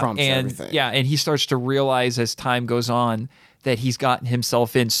trumps everything. Yeah, and he starts to realize as time goes on that he's gotten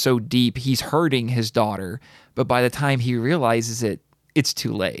himself in so deep, he's hurting his daughter. But by the time he realizes it, it's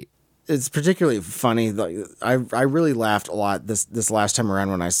too late. It's particularly funny. Like I really laughed a lot this last time around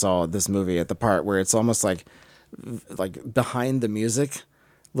when I saw this movie at the part where it's almost like behind the music,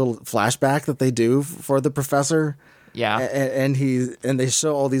 little flashback that they do for the professor. Yeah, and they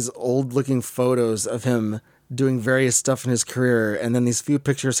show all these old looking photos of him doing various stuff in his career, and then these few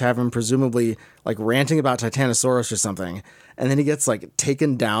pictures have him presumably like ranting about Titanosaurus or something, and then he gets like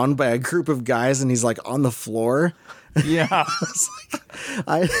taken down by a group of guys, and he's like on the floor. Yeah,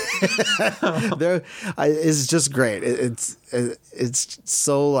 it's just great. It's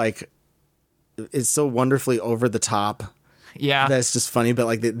so like it's so wonderfully over the top. Yeah, that's just funny. But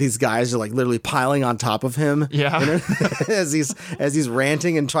like these guys are like literally piling on top of him. Yeah, as he's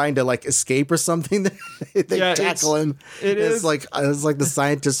ranting and trying to like escape or something, they tackle him. It's like the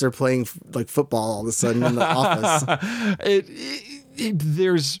scientists are playing like football all of a sudden in the office.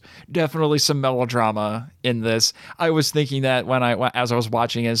 There's definitely some melodrama in this. I was thinking that as I was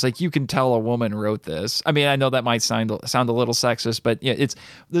watching it, it's like you can tell a woman wrote this. I mean, I know that might sound a little sexist, but yeah,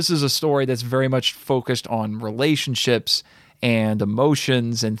 this is a story that's very much focused on relationships and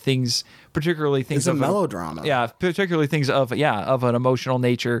emotions and things, particularly things of melodrama. Yeah, particularly things of an emotional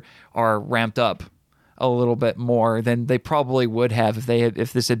nature are ramped up a little bit more than they probably would have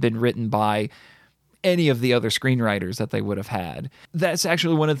if this had been written by any of the other screenwriters that they would have had. That's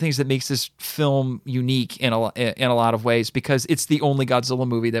actually one of the things that makes this film unique in a lot of ways, because it's the only Godzilla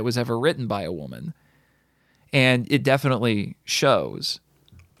movie that was ever written by a woman. And it definitely shows.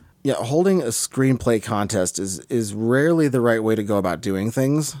 Yeah, holding a screenplay contest is rarely the right way to go about doing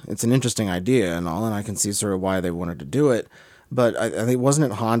things. It's an interesting idea and all, and I can see sort of why they wanted to do it. But I think,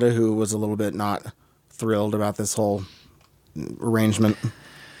 wasn't it Honda who was a little bit not thrilled about this whole arrangement?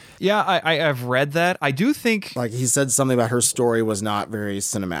 Yeah, I've read that. I do think... Like, he said something about her story was not very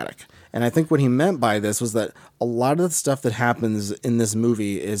cinematic. And I think what he meant by this was that a lot of the stuff that happens in this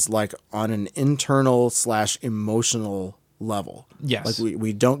movie is, like, on an internal/emotional level. Yes. Like,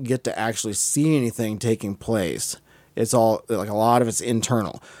 we don't get to actually see anything taking place. It's all, like, a lot of it's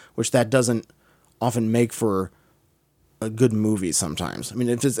internal, which that doesn't often make for a good movie sometimes. I mean,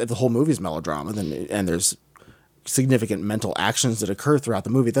 if the whole movie's melodrama, and there's significant mental actions that occur throughout the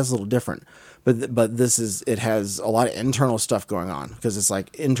movie, that's a little different. But it has a lot of internal stuff going on, because it's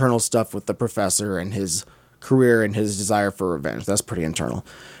like internal stuff with the professor and his career and his desire for revenge. That's pretty internal.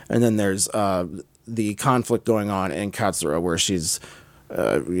 And then there's the conflict going on in Katsura, where she's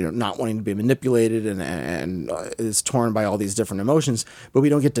not wanting to be manipulated and is torn by all these different emotions, but we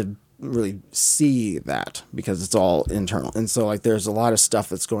don't get to really see that because it's all internal. And so like there's a lot of stuff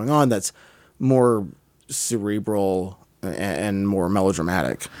that's going on that's more cerebral and more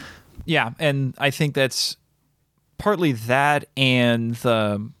melodramatic. Yeah, and I think that's partly that, and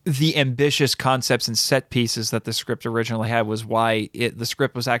the ambitious concepts and set pieces that the script originally had was why the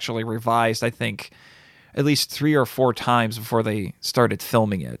script was actually revised, I think, at least 3 or 4 times before they started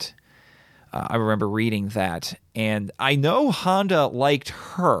filming it. I remember reading that, and I know Honda liked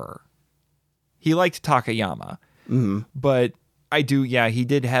her. He liked Takayama, but he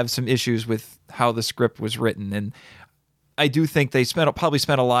did have some issues with how the script was written, and I do think they probably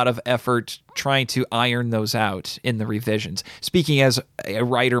spent a lot of effort trying to iron those out in the revisions. Speaking as a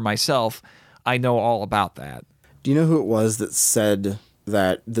writer myself, I know all about that. Do you know who it was that said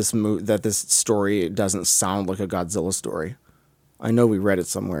that this story doesn't sound like a Godzilla story? I know we read it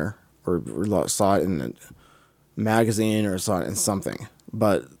somewhere or saw it in a magazine or saw it in something,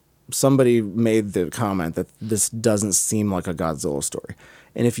 but somebody made the comment that this doesn't seem like a Godzilla story.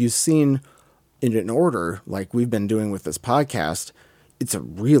 And if you've seen in order, like we've been doing with this podcast, it's a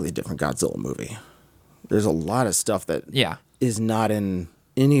really different Godzilla movie. There's a lot of stuff that is not in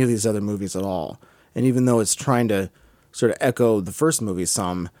any of these other movies at all. And even though it's trying to sort of echo the first movie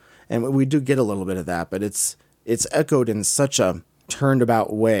some, and we do get a little bit of that, but it's echoed in such a turned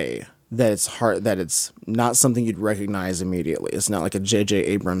about way that it's hard, that it's not something you'd recognize immediately. It's not like a J.J.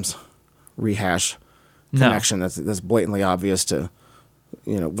 Abrams rehash connection that's blatantly obvious to,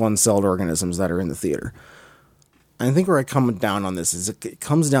 one-celled organisms that are in the theater. I think where I come down on this is it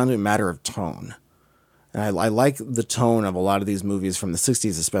comes down to a matter of tone. And I like the tone of a lot of these movies from the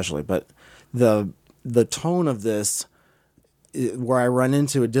 60s especially, but the tone of this, where I run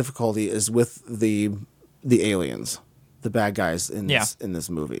into a difficulty is with the aliens, the bad guys in this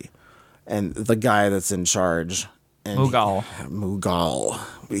movie. And the guy that's in charge. And Mughal.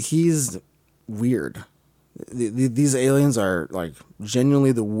 He's weird. These aliens are like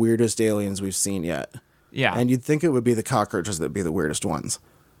genuinely the weirdest aliens we've seen yet. Yeah. And you'd think it would be the cockroaches that'd be the weirdest ones.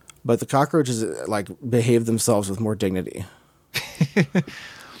 But the cockroaches like behave themselves with more dignity.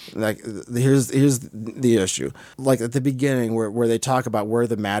 Like here's the issue. Like at the beginning where they talk about where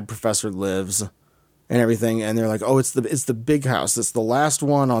the mad professor lives and everything, and they're like, "Oh, it's the big house. It's the last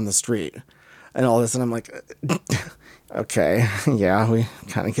one on the street." And all this, and I'm like, okay, yeah, we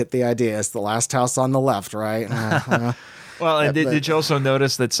kind of get the idea. It's the last house on the left, right? Well, and did you also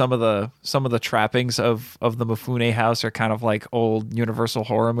notice that some of the trappings of the Mifune house are kind of like old Universal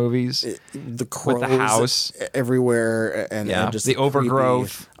horror movies? The crows with the house everywhere, and just the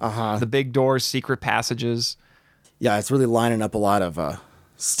overgrowth, creepy, the big doors, secret passages. Yeah, it's really lining up a lot of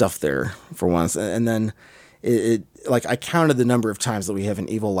stuff there for once, and then it like I counted the number of times that we have an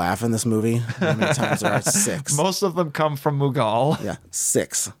evil laugh in this movie. How many times there are? 6. Most of them come from Mughal. Yeah,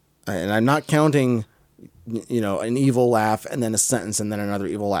 6, and I'm not counting. An evil laugh and then a sentence and then another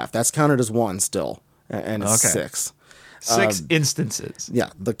evil laugh. That's counted as 1 still, and it's 6. 6 instances. Yeah,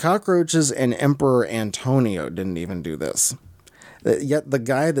 the cockroaches and Emperor Antonio didn't even do this. Yet the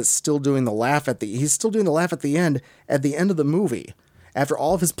guy that's still doing the laugh he's still doing the laugh at the end of the movie. After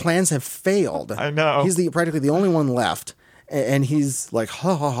all of his plans have failed. I know. He's practically the only one left. And he's like,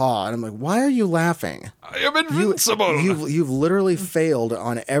 ha ha ha. And I'm like, why are you laughing? I am invincible. You've literally failed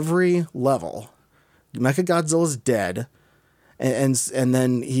on every level. Mechagodzilla's dead. And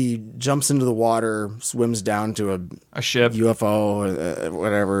then he jumps into the water, swims down to a ship, UFO,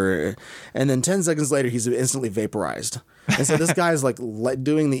 whatever. And then 10 seconds later, he's instantly vaporized. And so this guy's like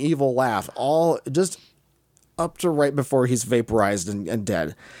doing the evil laugh all just up to right before he's vaporized and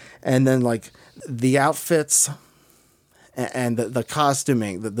dead. And then like the outfits and the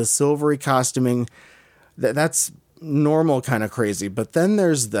costuming, the silvery costuming, that's normal kind of crazy. But then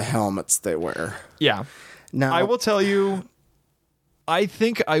there's the helmets they wear. Yeah. Now I will tell you, I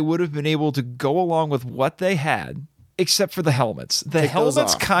think I would have been able to go along with what they had, except for the helmets. The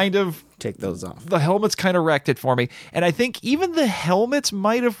helmets kind of take those off. The helmets kind of wrecked it for me. And I think even the helmets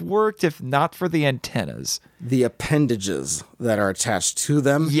might have worked if not for the antennas. The appendages that are attached to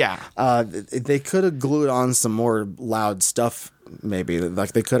them. Yeah. They could have glued on some more loud stuff, maybe.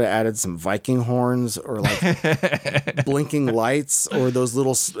 Like they could have added some Viking horns or like blinking lights or those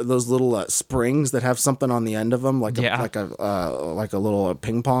little springs that have something on the end of them, like a little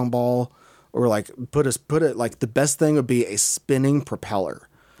ping pong ball. Or like put it like the best thing would be a spinning propeller,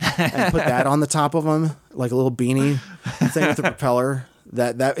 and put that on the top of them like a little beanie thing with a propeller.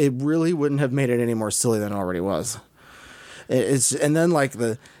 That it really wouldn't have made it any more silly than it already was. And then like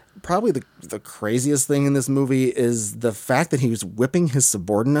probably the craziest thing in this movie is the fact that he was whipping his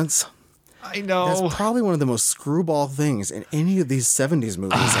subordinates. I know. That's probably one of the most screwball things in any of these 70s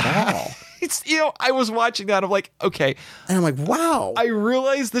movies at all. It's, I was watching that. I'm like, okay. And I'm like, wow. I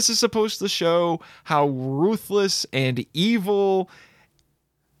realize this is supposed to show how ruthless and evil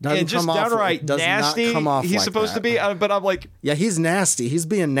and just downright nasty he's supposed to be. But I'm like, yeah, he's nasty. He's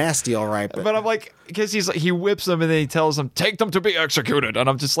being nasty, all right. But I'm like, because he whips them and then he tells them, take them to be executed. And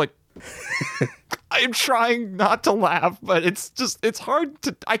I'm just like, I'm trying not to laugh, but it's hard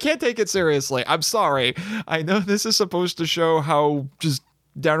to, I can't take it seriously. I'm sorry. I know this is supposed to show how just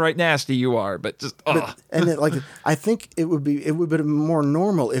downright nasty you are, but just, I think it would be more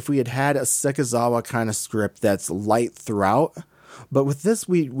normal if we had a Sekizawa kind of script that's light throughout. But with this,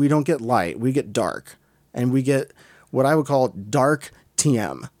 we don't get light. We get dark. And we get what I would call dark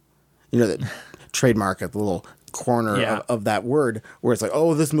TM. The trademark at the little corner of that word, where it's like,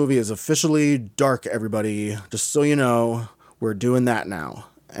 oh, this movie is officially dark, everybody. Just so you know, we're doing that now.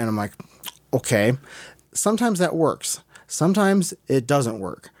 And I'm like, okay. Sometimes that works. Sometimes it doesn't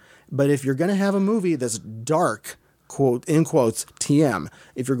work. But if you're going to have a movie that's dark, quote, in quotes, TM,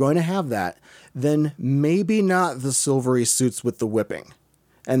 if you're going to have that, then maybe not the silvery suits with the whipping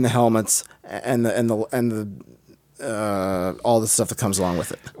and the helmets and the all the stuff that comes along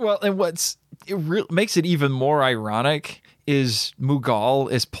with it. Well, and makes it even more ironic is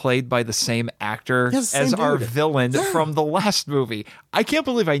Mughal is played by the same actor as our villain from the last movie. I can't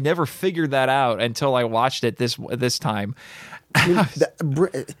believe I never figured that out until I watched it this time. I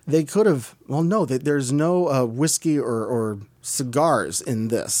mean, they could have. Well, no, there's no whiskey or cigars in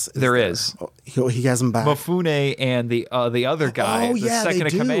this. There is. Oh, he has them back. Mifune and the other guy, the second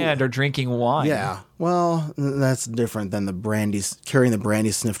in command, are drinking wine. Yeah. Well, that's different than carrying the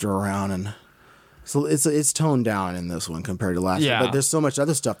brandy snifter around, and so it's toned down in this one compared to last. Yeah. But there's so much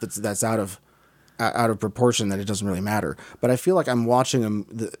other stuff that's out of proportion that it doesn't really matter. But I feel like I'm watching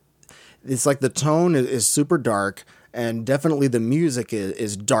them. It's like the tone is super dark. And definitely the music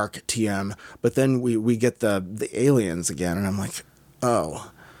is dark TM, but then we get the aliens again, and I'm like,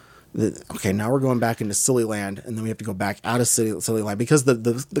 oh, okay, now we're going back into Silly Land, and then we have to go back out of Silly Land because the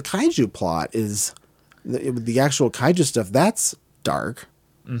kaiju plot is the actual kaiju stuff that's dark,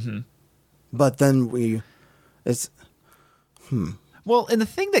 but then Well, and the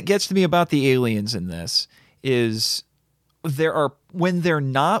thing that gets to me about the aliens in this is when they're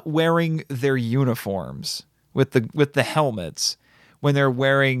not wearing their uniforms. With the helmets, when they're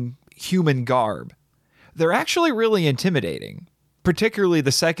wearing human garb, they're actually really intimidating. Particularly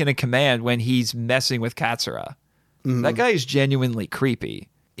the second in command when he's messing with Katsura. Mm-hmm. That guy is genuinely creepy.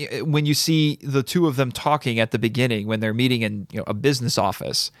 When you see the two of them talking at the beginning when they're meeting in a business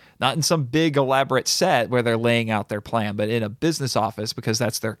office, not in some big elaborate set where they're laying out their plan, but in a business office because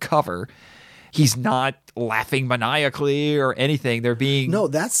that's their cover. He's not laughing maniacally or anything. No,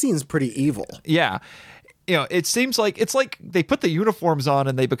 that scene's pretty evil. Yeah. It seems like it's like they put the uniforms on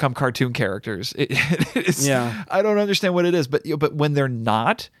and they become cartoon characters. I don't understand what it is, but when they're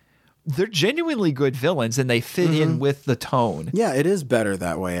not, they're genuinely good villains and they fit in with the tone. Yeah, it is better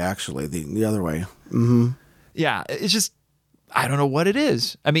that way, actually, the other way. Mm-hmm. Yeah, it's just, I don't know what it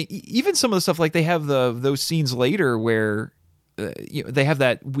is. I mean, even some of the stuff, like they have those scenes later where they have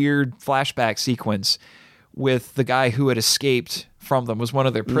that weird flashback sequence with the guy who had escaped from them, was one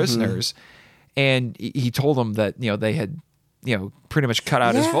of their prisoners. And he told them that, they had, pretty much cut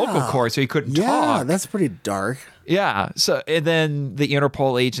out his vocal cords so he couldn't talk. Yeah, that's pretty dark. Yeah. So, and then the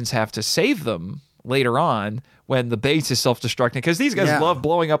Interpol agents have to save them later on when the base is self-destructing, because these guys love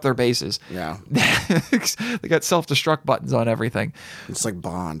blowing up their bases. Yeah. They got self-destruct buttons on everything. It's like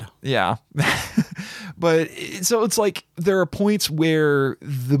Bond. Yeah. But so it's like there are points where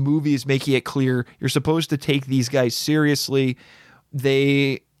the movie is making it clear you're supposed to take these guys seriously.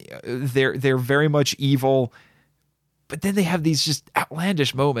 They're very much evil, but then they have these just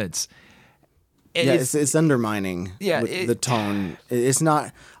outlandish moments. And it's undermining the tone. It's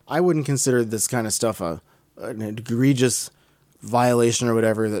not. I wouldn't consider this kind of stuff an egregious violation or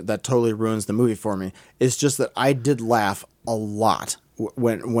whatever that totally ruins the movie for me. It's just that I did laugh a lot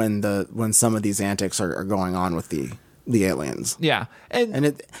when some of these antics are going on with the aliens. Yeah, and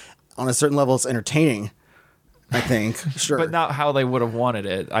it on a certain level it's entertaining. I think, sure. But not how they would have wanted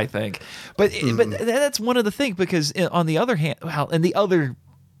it, I think. But that's one of the things, because on the other hand, and the other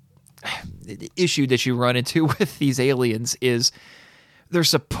issue that you run into with these aliens is they're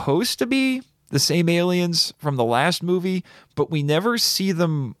supposed to be the same aliens from the last movie, but we never see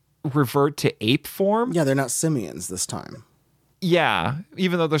them revert to ape form. Yeah, they're not simians this time. Yeah,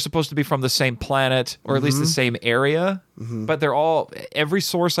 even though they're supposed to be from the same planet or at least the same area. But they're every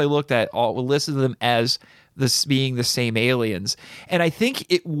source I looked at all listed them as this being the same aliens. And I think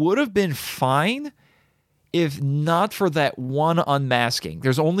it would have been fine if not for that one unmasking.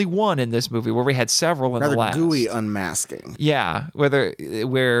 There's only one in this movie where we had several in Rather the last. gooey unmasking. Yeah,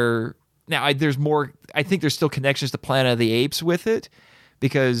 where now there's more. I think there's still connections to Planet of the Apes with it,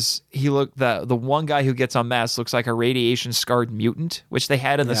 because the one guy who gets unmasked looks like a radiation scarred mutant, which they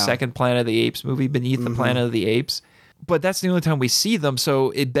had in the second Planet of the Apes movie, Beneath the Planet of the Apes. But that's the only time we see them,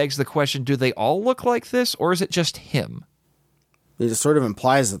 so it begs the question: do they all look like this, or is it just him? It just sort of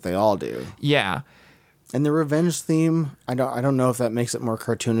implies that they all do. Yeah. And the revenge theme, I don't know if that makes it more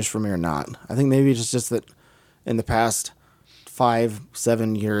cartoonish for me or not. I think maybe it's just that in the past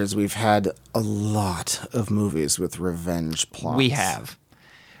 5-7 years, we've had a lot of movies with revenge plots. We have.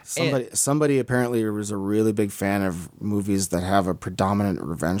 Somebody apparently was a really big fan of movies that have a predominant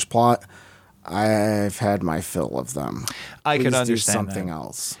revenge plot. I've had my fill of them. I Please could do understand something that.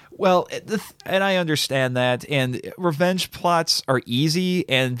 else. Well, and I understand that, and revenge plots are easy,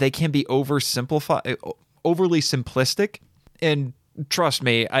 and they can be overly simplistic. And trust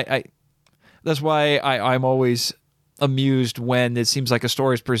me, I that's why I'm always amused when it seems like a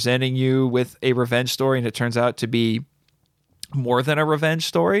story is presenting you with a revenge story, and it turns out to be more than a revenge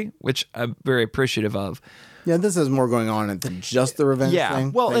story, which I'm very appreciative of. Yeah, this has more going on than just the revenge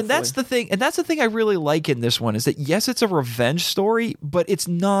thing. Well, thankfully. and that's the thing I really like in this one, is that yes, it's a revenge story, but it's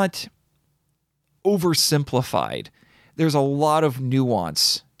not oversimplified. There's a lot of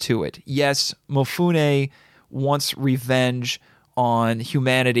nuance to it. Yes, Mifune wants revenge on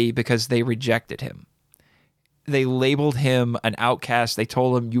humanity because they rejected him. They labeled him an outcast. They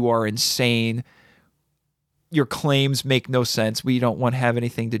told him, "You are insane. Your claims make no sense. We don't want to have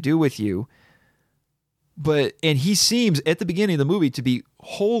anything to do with you." And he seems at the beginning of the movie to be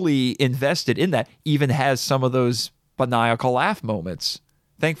wholly invested in that, even has some of those maniacal laugh moments.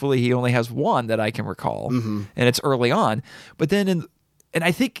 Thankfully, he only has one that I can recall, and it's early on. But then, and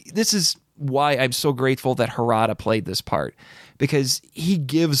I think this is why I'm so grateful that Harada played this part, because he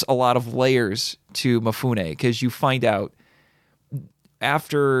gives a lot of layers to Mifune, because you find out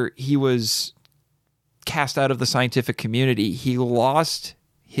after he was cast out of the scientific community, he lost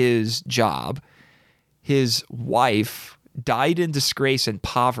his job. His wife died in disgrace and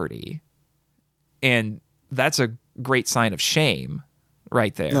poverty, and that's a great sign of shame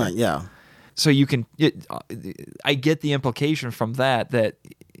right there. Yeah. So you can, I get the implication from that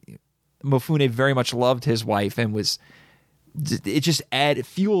Mifune very much loved his wife, and it just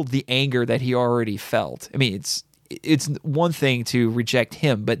fueled the anger that he already felt. I mean, it's one thing to reject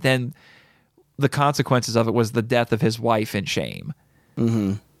him, but then the consequences of it was the death of his wife in shame.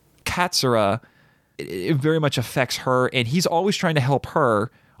 Mm-hmm. Katsura, it very much affects her, and he's always trying to help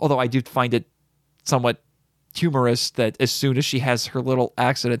her, although I do find it somewhat humorous that as soon as she has her little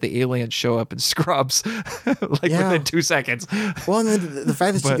accident, the aliens show up in scrubs within 2 seconds. Well, and then the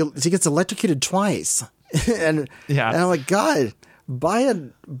fact that she gets electrocuted twice. and I'm like, God, buy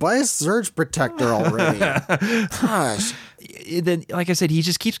a surge protector already. Gosh. Then, like I said, he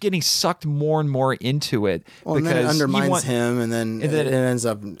just keeps getting sucked more and more into it. Well, and then it undermines him, and then it ends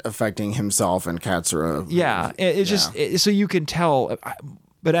up affecting himself and Katsura. Yeah, so you can tell.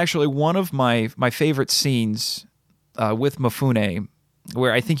 But actually, one of my favorite scenes with Mifune,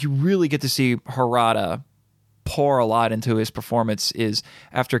 where I think you really get to see Harada pour a lot into his performance, is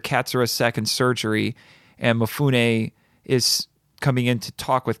after Katsura's second surgery, and Mifune is coming in to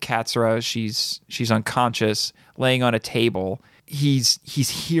talk with Katsura. She's unconscious, laying on a table. He's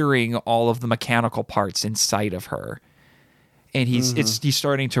hearing all of the mechanical parts inside of her, and he's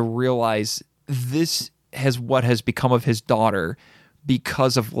starting to realize this what has become of his daughter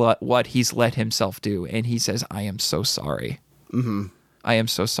because of what he's let himself do. And he says, "I am so sorry. Mm-hmm. I am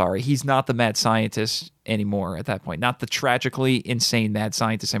so sorry." He's not the mad scientist anymore at that point, not the tragically insane mad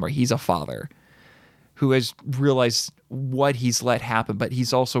scientist anymore. He's a father who has realized what he's let happen, but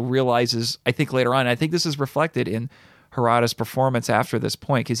he's also realizes, I think later on, I think this is reflected in Harada's performance after this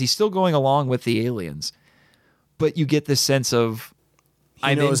point, because he's still going along with the aliens, but you get this sense of,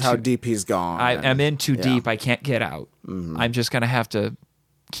 he knows how deep he's gone. I'm in too deep. I can't get out. Mm-hmm. I'm just going to have to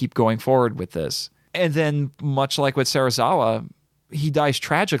keep going forward with this. And then, much like with Serizawa, he dies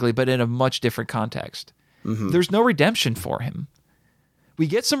tragically, but in a much different context. Mm-hmm. There's no redemption for him. We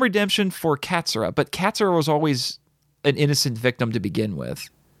get some redemption for Katsura, but Katsura was always an innocent victim to begin with.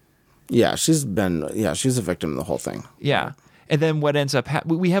 Yeah, she's a victim of the whole thing. Yeah. And then what ends up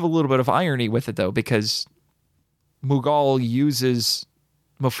we have a little bit of irony with it, though, because Mughal uses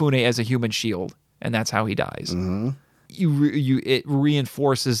Mifune as a human shield, and that's how he dies. Mm-hmm. It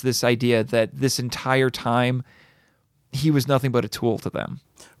reinforces this idea that this entire time he was nothing but a tool to them.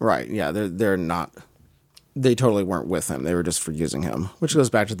 Right. Yeah, they're not they totally weren't with him. They were just for using him, which goes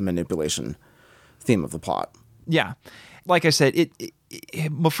back to the manipulation theme of the plot. Yeah. Like I said,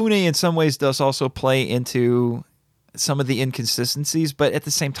 Mifune in some ways does also play into some of the inconsistencies, but at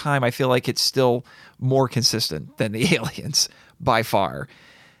the same time, I feel like it's still more consistent than the aliens by far.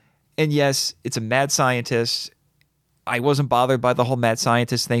 And yes, it's a mad scientist. I wasn't bothered by the whole mad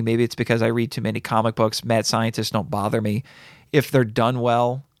scientist thing. Maybe it's because I read too many comic books. Mad scientists don't bother me. If they're done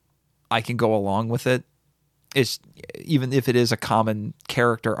well, I can go along with it. It's even if it is a common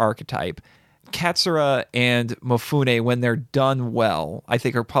character archetype. Katsura and Mifune, when they're done well, I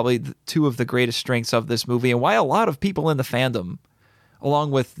think are probably two of the greatest strengths of this movie, and why a lot of people in the fandom,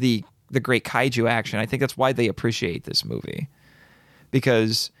 along with the great kaiju action, I think that's why they appreciate this movie.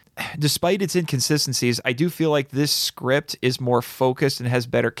 Because despite its inconsistencies, I do feel like this script is more focused and has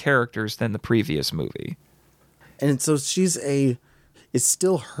better characters than the previous movie. And so it's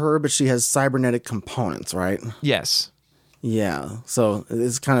still her, but she has cybernetic components, right? Yes. Yeah. So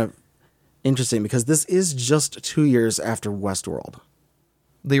it's kind of interesting because this is just 2 years after Westworld.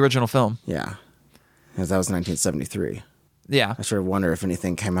 The original film. Yeah. Because that was 1973. Yeah. I sort of wonder if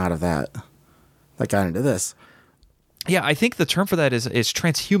anything came out of that got into this. Yeah, I think the term for that is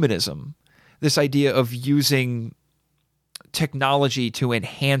transhumanism. This idea of using technology to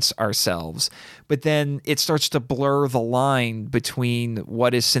enhance ourselves, but then it starts to blur the line between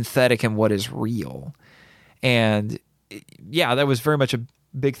what is synthetic and what is real. And yeah, that was very much a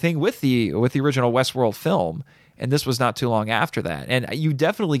big thing with the original Westworld film, and this was not too long after that. And you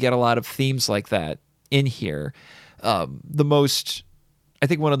definitely get a lot of themes like that in here. I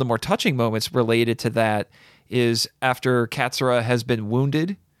think one of the more touching moments related to that is after Katsura has been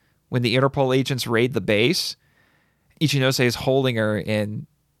wounded, when the Interpol agents raid the base, Ichinose is holding her, and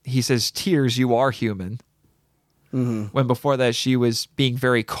he says, "Tears, you are human." Mm-hmm. When before that, she was being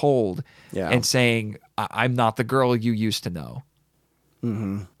very cold and saying, "I'm not the girl you used to know.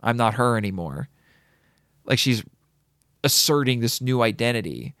 Mm-hmm. I'm not her anymore." Like she's asserting this new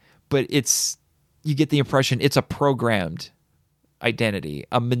identity, but you get the impression it's a programmed identity,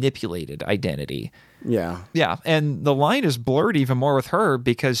 a manipulated identity. Yeah. Yeah. And the line is blurred even more with her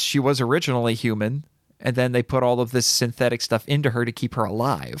because she was originally human, and then they put all of this synthetic stuff into her to keep her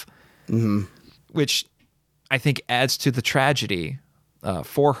alive, which I think adds to the tragedy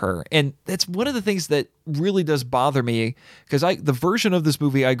for her. And that's one of the things that really does bother me, because the version of this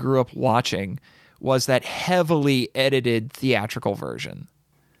movie I grew up watching was that heavily edited theatrical version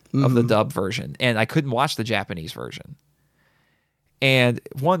of the dub version, and I couldn't watch the Japanese version. And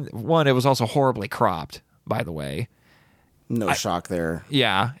one, it was also horribly cropped, by the way. No shock there.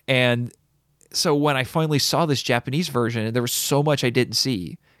 Yeah, and so when I finally saw this Japanese version, and there was so much I didn't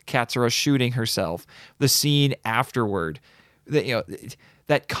see. Katsura shooting herself, the scene afterward,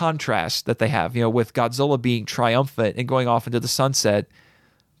 that contrast that they have, with Godzilla being triumphant and going off into the sunset,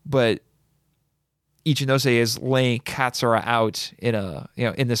 but Ichinose is laying Katsura out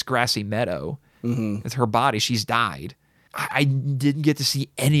in this grassy meadow with her body. She's died. I didn't get to see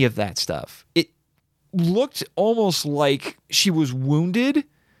any of that stuff. It looked almost like she was wounded,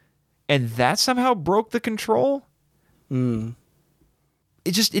 and that somehow broke the control. It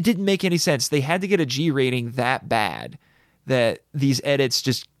didn't make any sense. They had to get a G rating that bad that these edits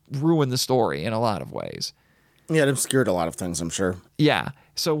just ruined the story in a lot of ways. Yeah, it obscured a lot of things, I'm sure. Yeah.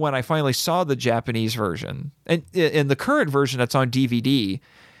 So when I finally saw the Japanese version, and the current version that's on DVD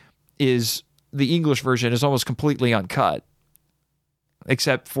is the English version is almost completely uncut,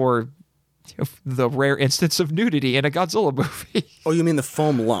 except for the rare instance of nudity in a Godzilla movie. Oh, you mean the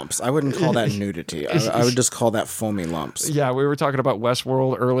foam lumps? I wouldn't call that nudity. I would just call that foamy lumps. Yeah, we were talking about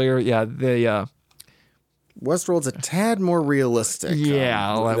Westworld earlier. Yeah, Westworld's a tad more realistic.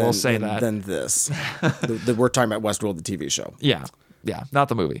 Yeah, we'll say that. Than this. We're talking about Westworld, the TV show. Yeah, not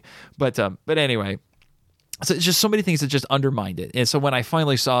the movie. But anyway, so it's just so many things that just undermined it. And so when I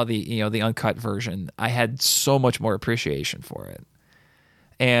finally saw the uncut version, I had so much more appreciation for it.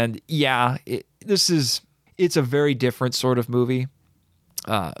 And yeah, it's a very different sort of movie.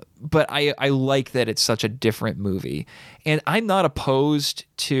 But I like that it's such a different movie. And I'm not opposed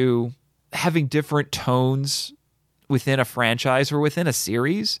to having different tones within a franchise or within a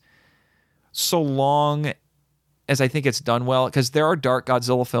series, so long as I think it's done well. Because there are dark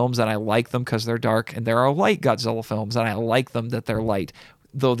Godzilla films and I like them because they're dark, and there are light Godzilla films and I like them that they're light,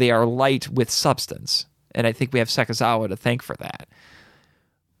 though they are light with substance. And I think we have Sekizawa to thank for that.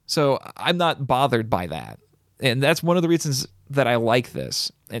 So I'm not bothered by that. And that's one of the reasons that I like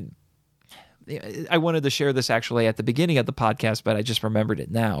this. And I wanted to share this actually at the beginning of the podcast, but I just remembered it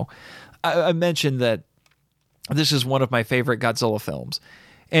now. I mentioned that this is one of my favorite Godzilla films.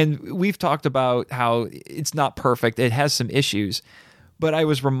 And we've talked about how it's not perfect. It has some issues. But I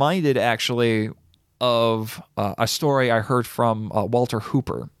was reminded, actually, of a story I heard from Walter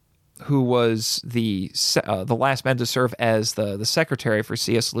Hooper, who was the last man to serve as the secretary for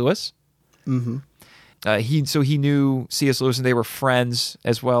C.S. Lewis. Mm-hmm. He knew C.S. Lewis, and they were friends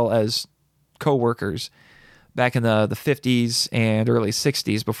as well as co-workers back in the 50s and early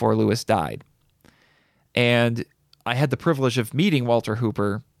 60s before Lewis died. And I had the privilege of meeting Walter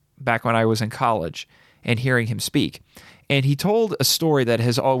Hooper back when I was in college and hearing him speak. And he told a story that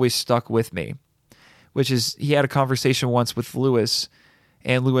has always stuck with me, which is he had a conversation once with Lewis,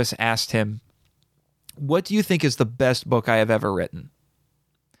 and Lewis asked him, "What do you think is the best book I have ever written?"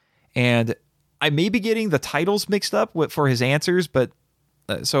 And I may be getting the titles mixed up for his answers, but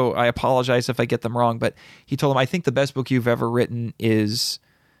so I apologize if I get them wrong. But he told him, "I think the best book you've ever written is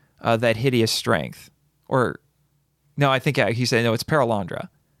That Hideous Strength." Or, no, I think he said, no, it's Perelandra.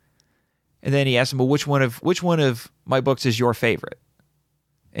 And then he asked him, "Well, which one of my books is your favorite?"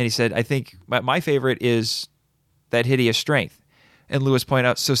 And he said, "I think my favorite is That Hideous Strength." And Lewis pointed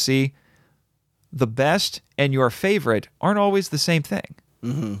out, "So see, the best and your favorite aren't always the same thing."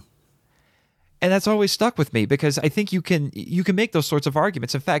 Mm-hmm. And that's always stuck with me, because I think you can make those sorts of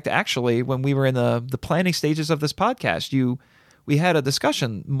arguments. In fact, actually, when we were in the planning stages of this podcast, we had a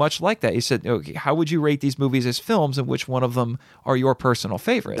discussion much like that. You said, "Okay, how would you rate these movies as films, and which one of them are your personal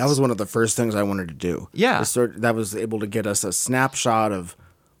favorites?" That was one of the first things I wanted to do. Yeah. That was able to get us a snapshot of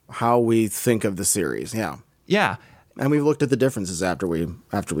how we think of the series. Yeah. Yeah. And we've looked at the differences after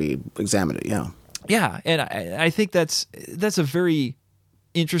we examined it. Yeah. Yeah. And I think that's a very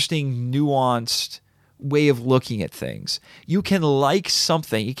interesting, nuanced way of looking at things. You can like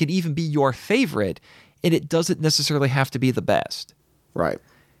something, it can even be your favorite, and it doesn't necessarily have to be the best. Right.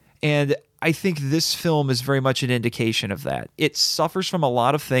 And I think this film is very much an indication of that. It suffers from a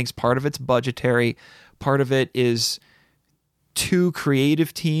lot of things. Part of it's budgetary. Part of it is two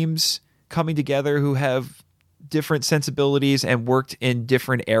creative teams coming together who have different sensibilities and worked in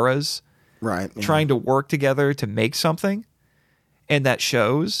different eras. Right. Yeah. Trying to work together to make something. And that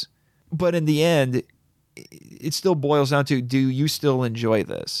shows. But in the end, it still boils down to, do you still enjoy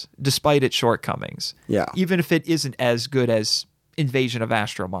this, despite its shortcomings? Yeah. Even if it isn't as good as Invasion of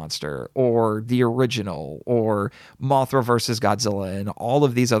Astro Monster or the original or Mothra versus Godzilla and all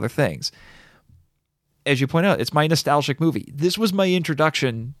of these other things. As you point out, it's my nostalgic movie. This was my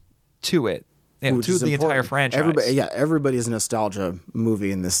introduction to it, and to the entire franchise. Everybody's nostalgia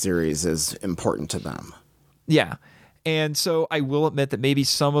movie in this series is important to them. Yeah. And so I will admit that maybe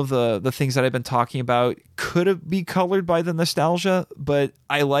some of the things that I've been talking about could be colored by the nostalgia, but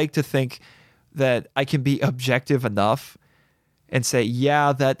I like to think that I can be objective enough and say,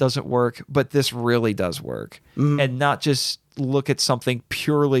 yeah, that doesn't work, but this really does work. Mm-hmm. And not just look at something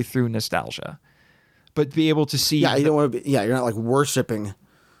purely through nostalgia, but be able to see. Yeah, you don't want to be, you're not like worshiping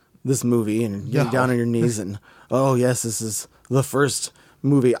this movie and getting down on your knees and, oh, yes, this is the first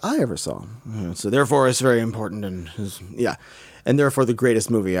movie I ever saw. So therefore it's very important and therefore the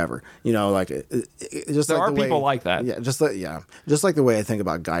greatest movie ever. Like just there like are people like that. Yeah, just like the way I think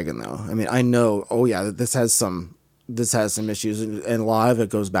about Gigan though. I mean, I know, this has some issues, and a lot of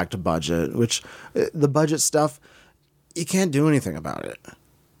it goes back to budget, which the budget stuff you can't do anything about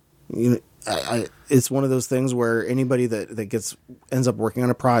it. It's one of those things where anybody that ends up working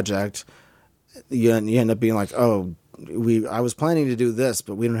on a project, you end up being like, oh, I was planning to do this,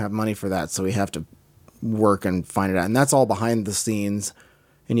 but we don't have money for that, so we have to work and find it out. And that's all behind the scenes,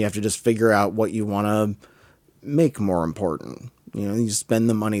 and you have to just figure out what you want to make more important. You spend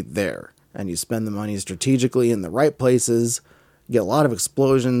the money there, and you spend the money strategically in the right places. You get a lot of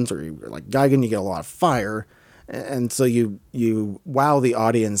explosions, or like Gigan, you get a lot of fire, and so you wow the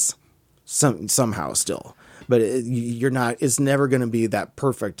audience somehow still. But it's never going to be that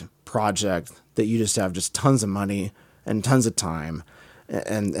perfect project that you just have just tons of money and tons of time,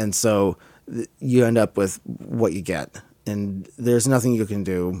 and so you end up with what you get, and there's nothing you can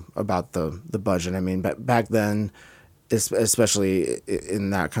do about the budget. I mean, back then, especially in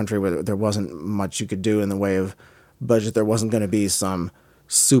that country where there wasn't much you could do in the way of budget, there wasn't going to be some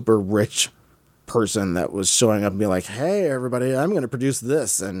super rich person that was showing up and be like, hey, everybody, I'm going to produce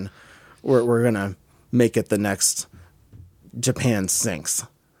this, and we're going to make it the next Japan Sinks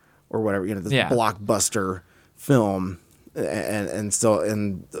or whatever, this blockbuster film, and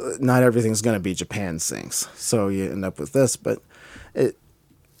not everything's going to be Japan Sinks. So you end up with this, but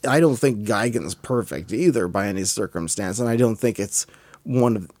I don't think Gigan's perfect either by any circumstance, and I don't think it's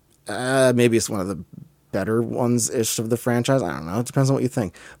one of maybe it's one of the better ones ish of the franchise. I don't know. It depends on what you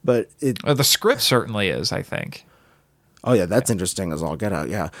think, but the script certainly is, I think. Oh yeah, that's interesting as all get out.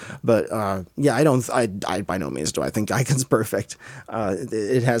 Yeah, but yeah, I by no means do I think Giken's perfect.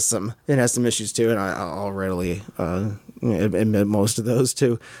 It has some issues too, and I'll readily admit most of those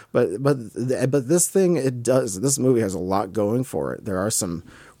too. But this movie has a lot going for it. There are some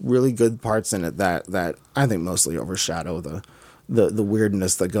really good parts in it that I think mostly overshadow the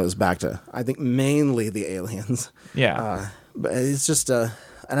weirdness that goes back to, I think, mainly the aliens. Yeah, but it's just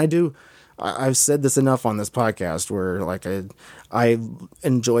and I've said this enough on this podcast where like I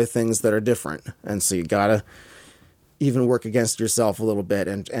enjoy things that are different, and so you gotta even work against yourself a little bit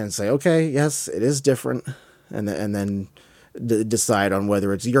and say, okay, yes, it is different, and then decide on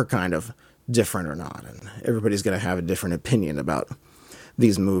whether it's your kind of different or not. And everybody's gonna have a different opinion about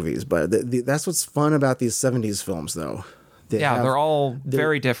these movies, but that's what's fun about these 70s films, though. They're all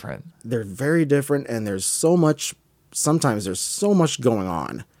very different. They're very different, and sometimes there's so much going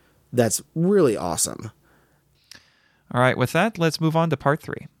on that's really awesome. All right, with that, let's move on to part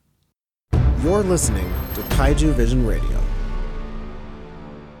 3. You're listening to Kaiju Vision Radio.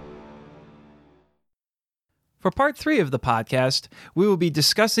 For part 3 of the podcast, we will be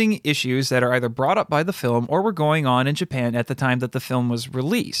discussing issues that are either brought up by the film or were going on in Japan at the time that the film was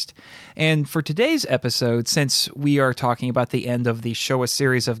released. And for today's episode, since we are talking about the end of the Showa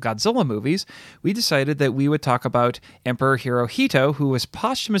series of Godzilla movies, we decided that we would talk about Emperor Hirohito, who was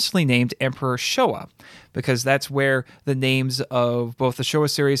posthumously named Emperor Showa, because that's where the names of both the Showa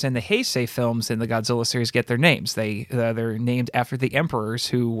series and the Heisei films in the Godzilla series get their names. They're named after the emperors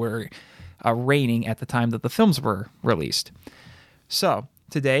who were reigning at the time that the films were released. So,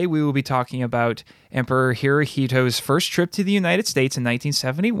 today we will be talking about Emperor Hirohito's first trip to the United States in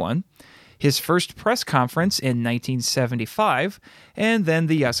 1971, his first press conference in 1975, and then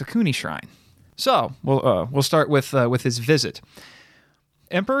the Yasukuni Shrine. So, we'll start with his visit.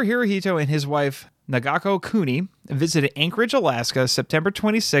 Emperor Hirohito and his wife Nagako Kuni visited Anchorage, Alaska, September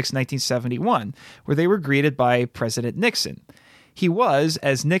 26, 1971, where they were greeted by President Nixon. He was,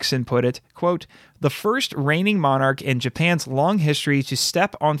 as Nixon put it, quote, the first reigning monarch in Japan's long history to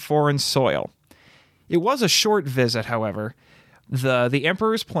step on foreign soil. It was a short visit, however. The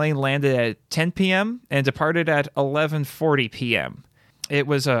emperor's plane landed at 10 p.m. and departed at 11:40 p.m. It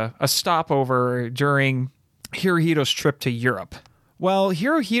was a stopover during Hirohito's trip to Europe. While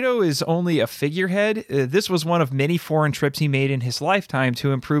Hirohito is only a figurehead, this was one of many foreign trips he made in his lifetime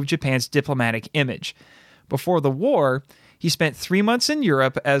to improve Japan's diplomatic image. Before the war, he spent 3 months in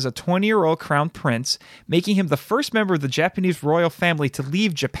Europe as a 20-year-old crown prince, making him the first member of the Japanese royal family to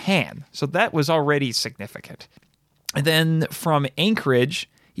leave Japan. So that was already significant. And then from Anchorage,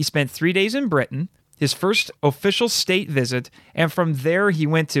 he spent 3 days in Britain, his first official state visit, and from there he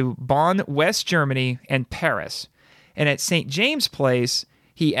went to Bonn, West Germany, and Paris. And at St. James Place,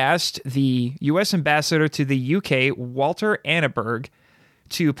 he asked the U.S. ambassador to the U.K., Walter Annenberg,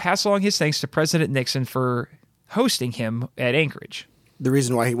 to pass along his thanks to President Nixon for hosting him at Anchorage. The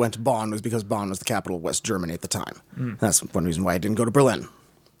reason why he went to Bonn was because Bonn was the capital of West Germany at the time. That's one reason why he didn't go to Berlin.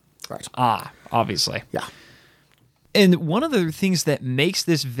 Right. Obviously. Yeah. And one of the things that makes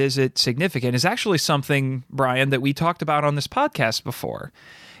this visit significant is actually something, Brian, that we talked about on this podcast before.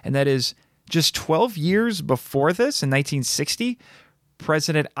 And that is just 12 years before this, in 1960,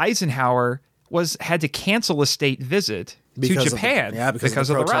 President Eisenhower had to cancel a state visit to Japan because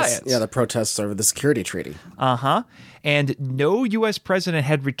of the riots. Yeah, the protests over the security treaty. And no U.S. president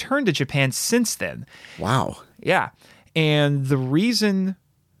had returned to Japan since then. Wow. Yeah. And the reason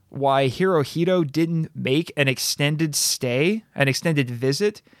why Hirohito didn't make an extended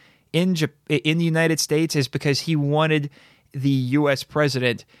visit in the United States is because he wanted the U.S.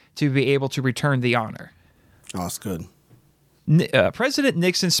 president to be able to return the honor. Oh, that's good. President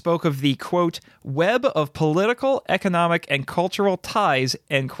Nixon spoke of the, quote, web of political, economic, and cultural ties,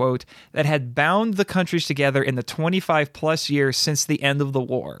 end quote, that had bound the countries together in the 25-plus years since the end of the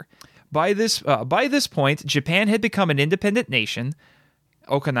war. By this point, Japan had become an independent nation.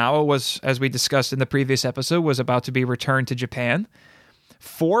 Okinawa was, as we discussed in the previous episode, was about to be returned to Japan.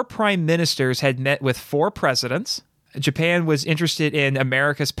 4 prime ministers had met with 4 presidents. Japan was interested in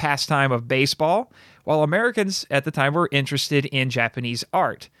America's pastime of baseball, while Americans at the time were interested in Japanese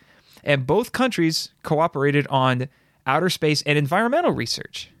art. And both countries cooperated on outer space and environmental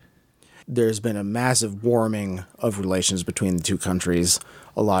research. There's been a massive warming of relations between the two countries,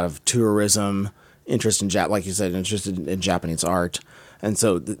 a lot of tourism, interest in Japanese art. And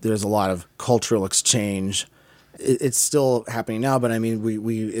so there's a lot of cultural exchange. It's still happening now, but I mean,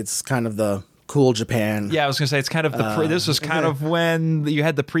 it's kind of the Cool Japan. Yeah, I was going to say, it's kind of this was kind of when you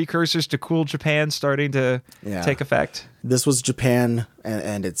had the precursors to Cool Japan starting to take effect. This was Japan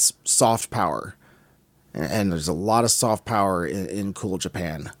and its soft power. and there's a lot of soft power in cool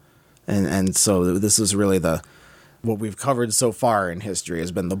Japan, and so this is really what we've covered so far in history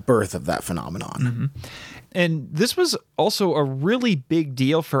has been the birth of that phenomenon. Mm-hmm. And this was also a really big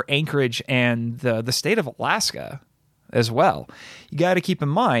deal for Anchorage and the state of Alaska as well. You got to keep in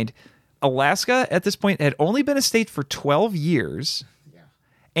mind, Alaska at this point had only been a state for 12 years,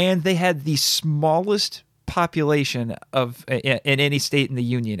 and they had the smallest population in any state in the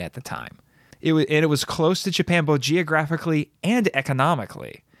Union at the time. It was close to Japan both geographically and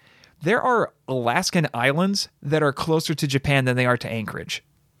economically. There are Alaskan islands that are closer to Japan than they are to Anchorage.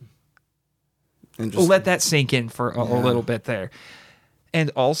 We'll let that sink in for a little bit there. And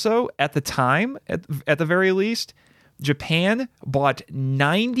also, at the time, at the very least, Japan bought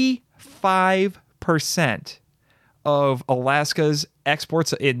 95% of Alaska's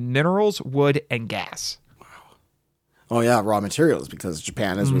exports in minerals, wood, and gas. Oh yeah, raw materials, because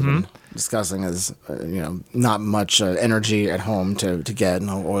Japan, as we've been discussing, is not much energy at home to get,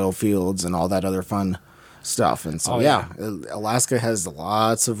 oil fields and all that other fun stuff. And so Alaska has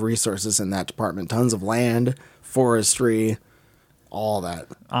lots of resources in that department, tons of land, forestry, all that.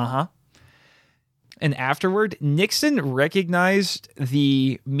 And afterward, Nixon recognized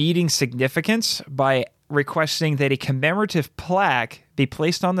the meeting's significance by requesting that a commemorative plaque be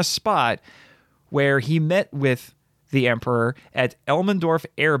placed on the spot where he met with the emperor at Elmendorf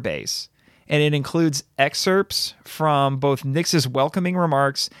Air Base, and it includes excerpts from both Nixon's welcoming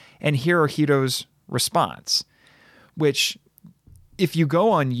remarks and Hirohito's response, which, if you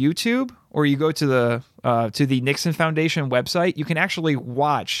go on YouTube or you go to the Nixon Foundation website, you can actually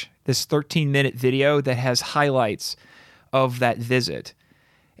watch this 13-minute video that has highlights of that visit.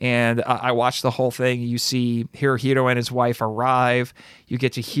 And I watched the whole thing. You see Hirohito and his wife arrive. You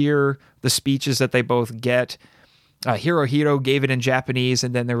get to hear the speeches that they both get. Hirohito gave it in Japanese,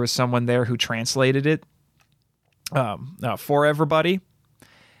 and then there was someone there who translated it for everybody.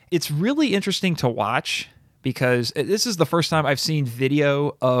 It's really interesting to watch because this is the first time I've seen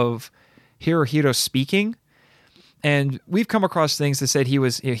video of Hirohito speaking, and we've come across things that said he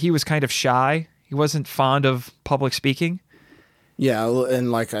was kind of shy. He wasn't fond of public speaking. Yeah,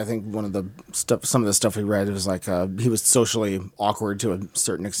 and I think some of the stuff we read was he was socially awkward to a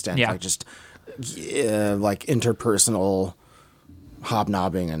certain extent. Yeah. Interpersonal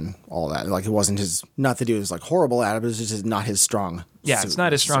hobnobbing and all that. It wasn't not that he was horrible at it, but it was just not his strong suit. It's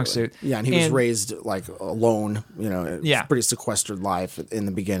not his strong suit. Yeah, and he was raised alone, pretty sequestered life in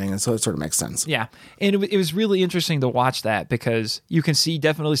the beginning, and so it sort of makes sense. Yeah, and it was really interesting to watch that because you can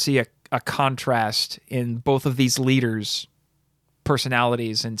definitely see a contrast in both of these leaders'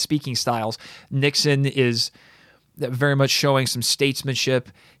 personalities and speaking styles. Nixon is very much showing some statesmanship.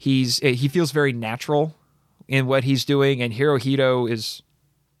 He feels very natural in what he's doing, and Hirohito is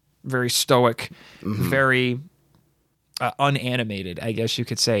very stoic, very unanimated, I guess you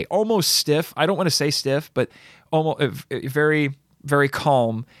could say. Almost stiff. I don't want to say stiff, but almost very, very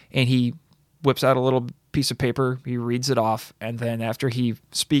calm. And he whips out a little piece of paper. He reads it off, and then after he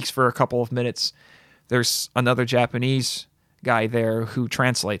speaks for a couple of minutes, there's another Japanese guy there who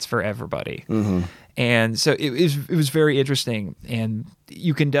translates for everybody. And so it was very interesting, and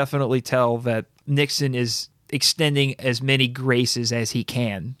you can definitely tell that Nixon is extending as many graces as he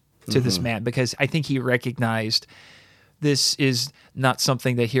can to this man, because I think he recognized this is not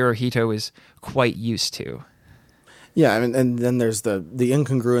something that Hirohito is quite used to. Yeah, and then there's the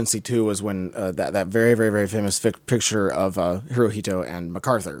incongruency too was when that very, very, very famous picture of Hirohito and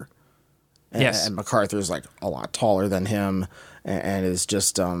MacArthur. And MacArthur's a lot taller than him, and is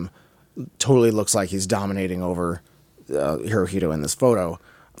just totally looks like he's dominating over Hirohito in this photo.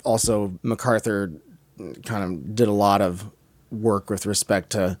 Also, MacArthur kind of did a lot of work with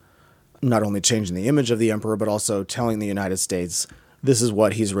respect to not only changing the image of the emperor, but also telling the United States this is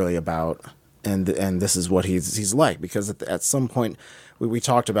what he's really about, and this is what he's like. Because at some point we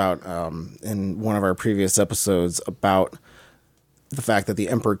talked about in one of our previous episodes about the fact that the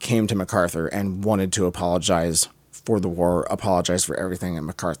emperor came to MacArthur and wanted to apologize for the war, apologize for everything, and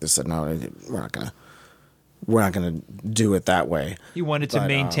MacArthur said, "No, we're not gonna do it that way." He wanted to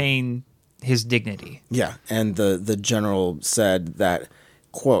maintain his dignity. Yeah, and the general said that,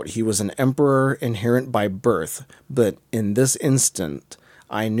 quote, "He was an emperor inherent by birth, but in this instant,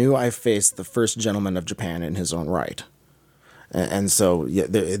 I knew I faced the first gentleman of Japan in his own right." And so,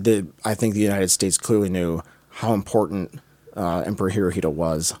 I think the United States clearly knew how important Emperor Hirohito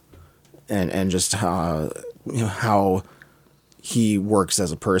was, and just how he works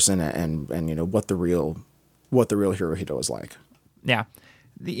as a person, and what the real Hirohito is like. Yeah.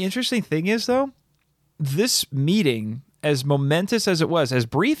 The interesting thing is, though, this meeting, as momentous as it was, as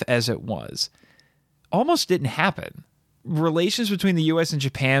brief as it was, almost didn't happen. Relations between the U.S. and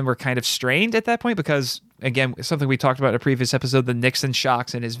Japan were kind of strained at that point because, again, something we talked about in a previous episode, the Nixon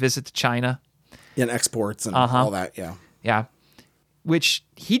shocks and his visit to China. And exports and all that, yeah. Yeah. Which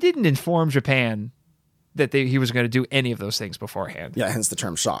he didn't inform Japan that he was going to do any of those things beforehand. Yeah, hence the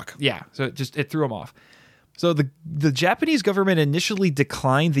term shock. Yeah, so it threw him off. So the Japanese government initially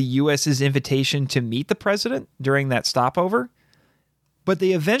declined the U.S.'s invitation to meet the president during that stopover, but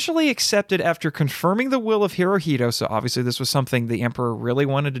they eventually accepted after confirming the will of Hirohito, so obviously this was something the emperor really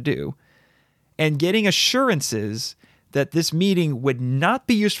wanted to do, and getting assurances that this meeting would not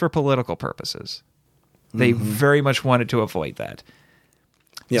be used for political purposes. They very much wanted to avoid that.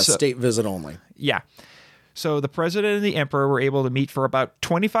 Yeah, state visit only. Yeah. So the president and the emperor were able to meet for about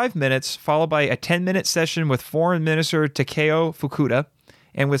 25 minutes, followed by a 10-minute session with Foreign Minister Takeo Fukuda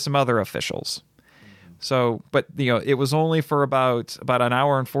and with some other officials. So, but it was only for about an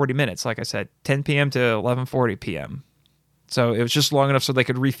hour and 40 minutes, like I said, 10 p.m. to 11:40 p.m. So it was just long enough so they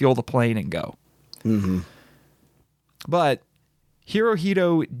could refuel the plane and go. Mm-hmm. But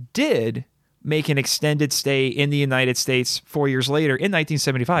Hirohito did make an extended stay in the United States 4 years later in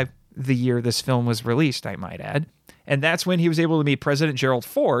 1975, the year this film was released, I might add. And that's when he was able to meet President Gerald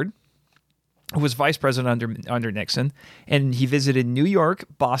Ford, who was vice president under Nixon, and he visited New York,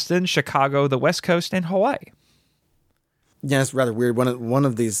 Boston, Chicago, the West Coast, and Hawaii. Yeah, it's rather weird. One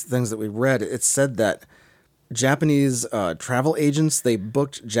of these things that we read, it said that Japanese travel agents, they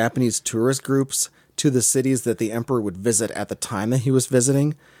booked Japanese tourist groups to the cities that the emperor would visit at the time that he was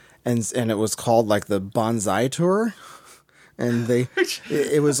visiting, and it was called like the Bonsai Tour. And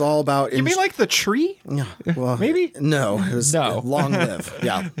it was all about... You mean like the tree? Yeah. Well, maybe? No, it was long live.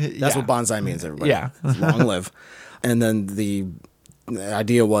 Yeah. That's what bonsai means, everybody. Yeah. Long live. And then the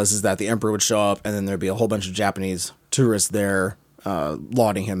idea is that the emperor would show up and then there'd be a whole bunch of Japanese tourists there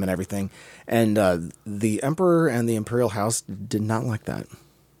lauding him and everything. And the emperor and the imperial house did not like that.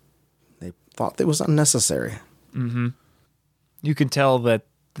 They thought it was unnecessary. Mm-hmm. You can tell that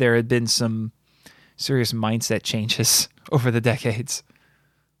there had been some serious mindset changes over the decades.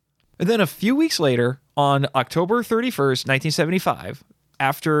 And then a few weeks later, on October 31st, 1975,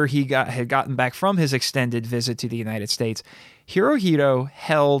 after he had gotten back from his extended visit to the United States, Hirohito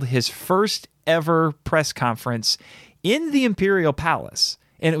held his first ever press conference in the Imperial Palace,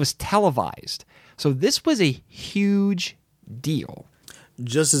 and it was televised. So this was a huge deal.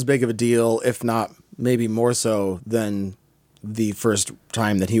 Just as big of a deal, if not maybe more so, than the first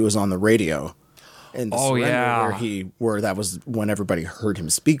time that he was on the radio. And where that was when everybody heard him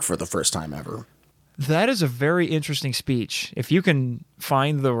speak for the first time ever. That is a very interesting speech. If you can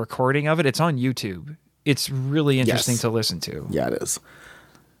find the recording of it, it's on YouTube. It's really interesting to listen to. Yeah, it is.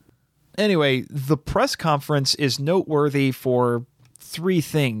 Anyway, the press conference is noteworthy for three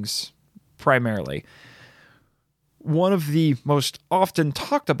things, primarily. One of the most often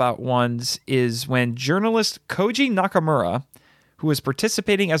talked about ones is when journalist Koji Nakamura, who was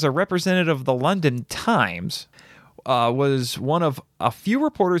participating as a representative of the London Times, was one of a few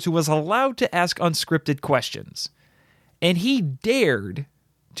reporters who was allowed to ask unscripted questions. And he dared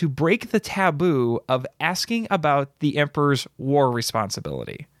to break the taboo of asking about the emperor's war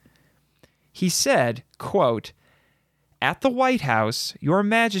responsibility. He said, quote, "At the White House, Your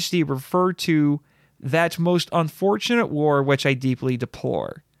Majesty referred to that most unfortunate war which I deeply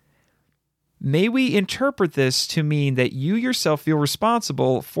deplore. May we interpret this to mean that you yourself feel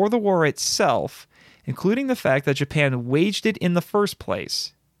responsible for the war itself, including the fact that Japan waged it in the first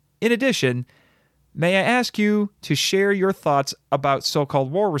place? In addition, may I ask you to share your thoughts about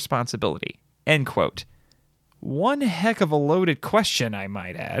so-called war responsibility?" End quote. One heck of a loaded question, I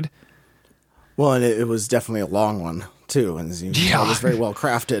might add. Well, and it was definitely a long one, too. And it was very well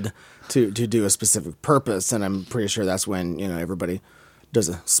crafted to do a specific purpose. And I'm pretty sure that's when, everybody does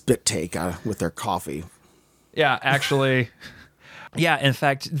a spit take with their coffee. Yeah, actually. Yeah, in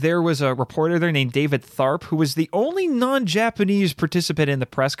fact, there was a reporter there named David Tharp, who was the only non-Japanese participant in the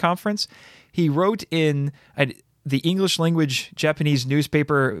press conference. He wrote in the English-language Japanese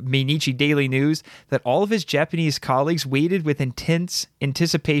newspaper Mainichi Daily News that all of his Japanese colleagues waited with intense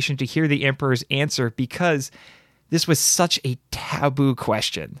anticipation to hear the emperor's answer because this was such a taboo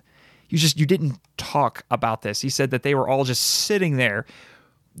question. You didn't talk about this. He said that they were all just sitting there,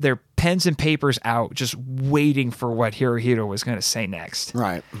 their pens and papers out, just waiting for what Hirohito was going to say next.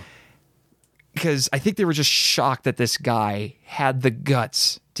 Right. Because I think they were just shocked that this guy had the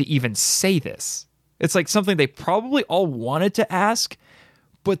guts to even say this. It's like something they probably all wanted to ask,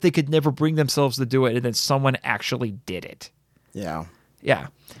 but they could never bring themselves to do it, and then someone actually did it. Yeah. Yeah.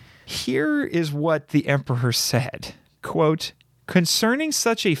 Here is what the emperor said. Quote, "Concerning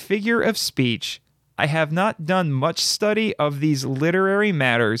such a figure of speech, I have not done much study of these literary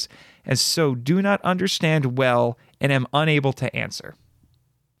matters, and so do not understand well and am unable to answer.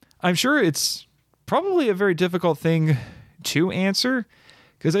 I'm sure it's probably a very difficult thing to answer,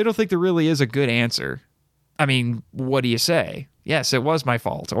 because I don't think there really is a good answer. I mean, what do you say? Yes, it was my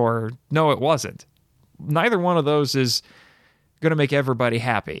fault, or no, it wasn't. Neither one of those is going to make everybody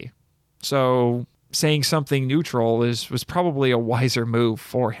happy. So saying something neutral was probably a wiser move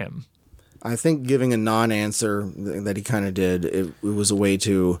for him. I think giving a non-answer that he kind of did, it was a way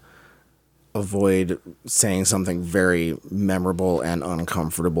to avoid saying something very memorable and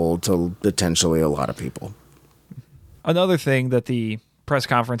uncomfortable to potentially a lot of people. Another thing that the press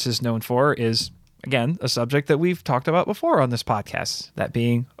conference is known for is, again, a subject that we've talked about before on this podcast, that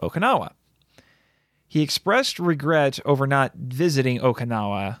being Okinawa. He expressed regret over not visiting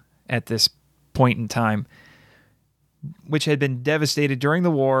Okinawa at this point in time, which had been devastated during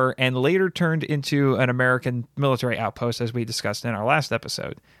the war and later turned into an American military outpost, as we discussed in our last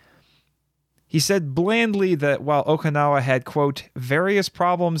episode. He said blandly that while Okinawa had, quote, various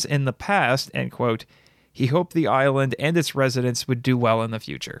problems in the past, end quote, he hoped the island and its residents would do well in the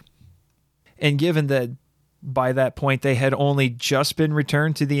future. And given that by that point they had only just been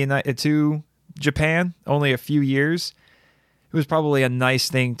returned to Japan, only a few years, it was probably a nice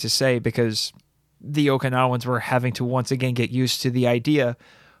thing to say, because the Okinawans were having to once again get used to the idea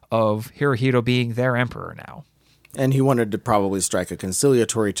of Hirohito being their emperor now. And he wanted to probably strike a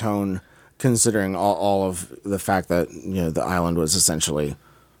conciliatory tone, considering all of the fact that, the island was essentially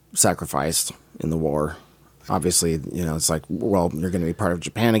sacrificed in the war. Obviously, it's like, well, you're going to be part of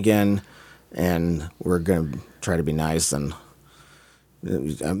Japan again, and we're going to try to be nice, and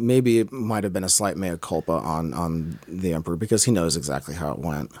maybe it might have been a slight mea culpa on the emperor, because he knows exactly how it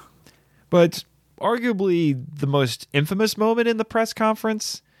went. But arguably the most infamous moment in the press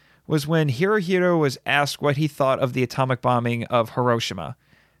conference was when Hirohito was asked what he thought of the atomic bombing of Hiroshima,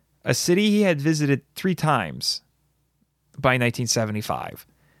 a city he had visited 3 times by 1975.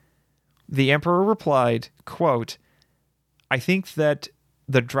 The emperor replied, quote, I think that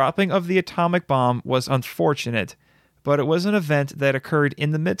the dropping of the atomic bomb was unfortunate, but it was an event that occurred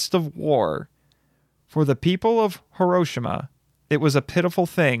in the midst of war. For the people of Hiroshima, it was a pitiful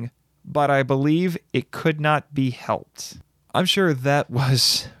thing, but I believe it could not be helped. I'm sure that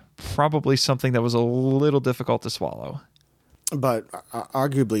was probably something that was a little difficult to swallow. But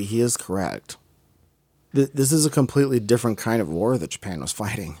arguably, he is correct. This is a completely different kind of war that Japan was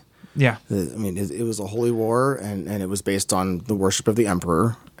fighting. Yeah. I mean, it was a holy war, and it was based on the worship of the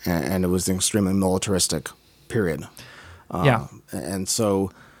emperor, and it was an extremely militaristic period. Yeah. And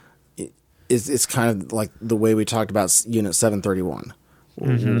so it's kind of like the way we talked about Unit 731.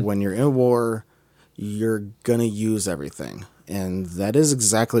 Mm-hmm. When you're in a war, you're going to use everything. And that is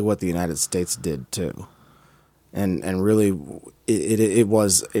exactly what the United States did, too. And really, it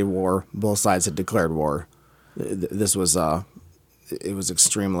was a war. Both sides had declared war. This was it was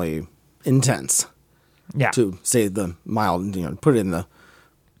extremely intense. Yeah. To say the mild, put it in the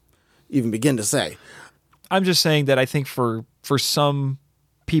even begin to say. I'm just saying that I think for some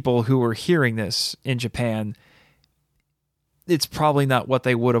people who were hearing this in Japan, it's probably not what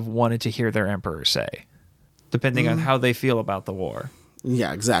they would have wanted to hear their emperor say, depending on how they feel about the war.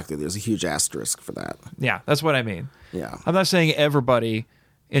 Yeah, exactly. There's a huge asterisk for that. Yeah, that's what I mean. Yeah. I'm not saying everybody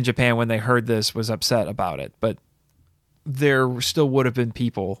in Japan, when they heard this, was upset about it, but there still would have been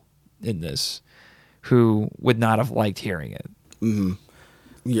people in this who would not have liked hearing it. Mm-hmm.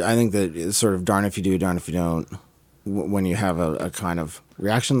 Yeah, I think that it's sort of darn if you do, darn if you don't, when you have a kind of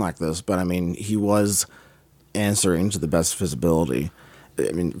reaction like this. But I mean, he was answering to the best of his ability.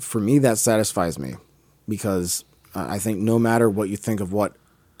 I mean, for me, that satisfies me, because I think no matter what you think of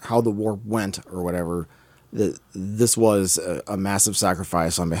how the war went or whatever, this was a massive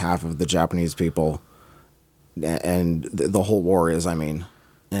sacrifice on behalf of the Japanese people, and the whole war is,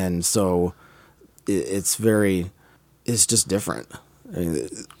 and so it's just different. I mean,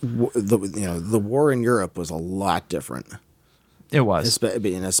 the war in Europe was a lot different. It was,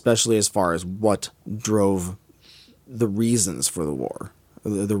 and especially as far as what drove the reasons for the war.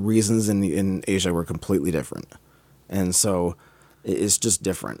 The reasons in Asia were completely different, and so it's just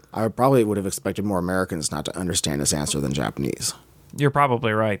different. I probably would have expected more Americans not to understand this answer than Japanese. You're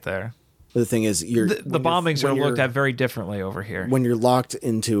probably right there. But the thing is, the bombings are looked at very differently over here. When you're locked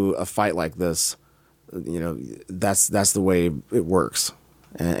into a fight like this, that's the way it works,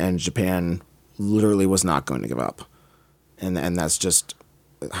 and Japan literally was not going to give up, and that's just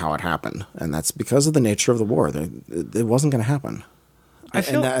how it happened, and that's because of the nature of the war. It wasn't going to happen.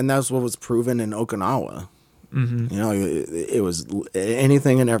 And that's what was proven in Okinawa. Mm-hmm. It was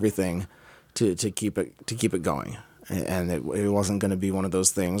anything and everything to keep it going, and it wasn't going to be one of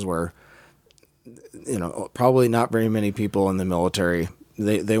those things where, probably not very many people in the military,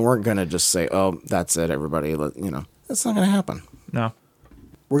 they weren't going to just say, oh, that's it, everybody, that's not going to happen. No.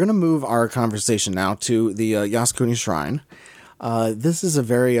 We're going to move our conversation now to the Yasukuni Shrine. This is a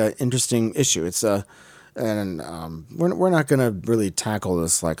very interesting issue. It's we're not going to really tackle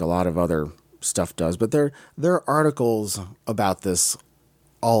this like a lot of other stuff does, but there are articles about this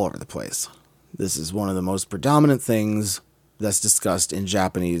all over the place. This is one of the most predominant things that's discussed in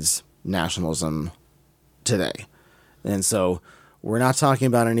Japanese nationalism today. And so we're not talking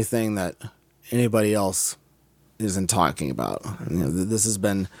about anything that anybody else isn't talking about. This has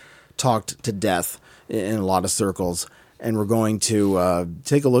been talked to death in a lot of circles, and we're going to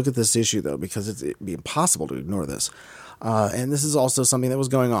take a look at this issue, though, because it'd be impossible to ignore this. And this is also something that was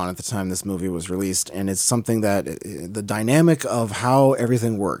going on at the time this movie was released, and it's something that the dynamic of how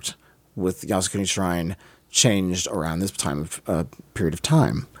everything worked with Yasukuni Shrine changed around this period of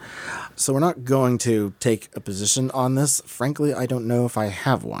time. So we're not going to take a position on this. Frankly, I don't know if I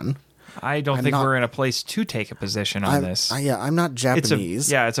have one. I don't think we're in a place to take a position on this. I'm not Japanese.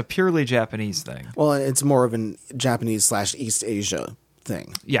 It's a purely Japanese thing. Well, it's more of an Japanese/East Asia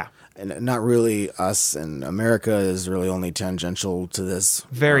thing. Yeah. And not really us, and America is really only tangential to this.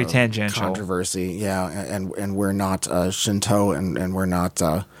 Very tangential. Controversy, yeah. And we're not Shinto, and we're not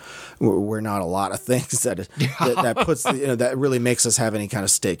a lot of things that puts that really makes us have any kind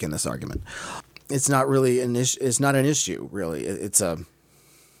of stake in this argument. It's not really an issue. It's not an issue, really. It's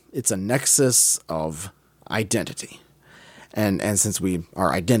a nexus of identity. And since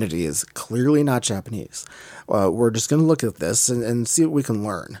our identity is clearly not Japanese, we're just going to look at this and see what we can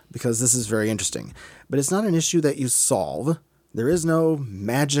learn, because this is very interesting. But it's not an issue that you solve. There is no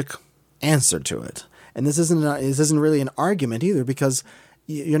magic answer to it. And this isn't really an argument either, because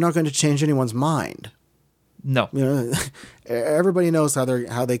you're not going to change anyone's mind. No. Everybody knows how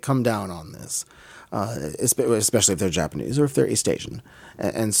they come down on this, especially if they're Japanese or if they're East Asian.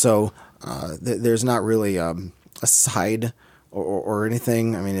 And so there's not really a side or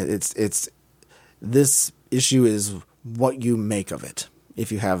anything. I mean, it's this issue is what you make of it if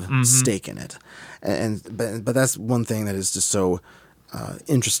you have stake in it. But that's one thing that is just so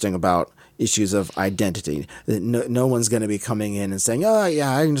interesting about issues of identity. No one's going to be coming in and saying, oh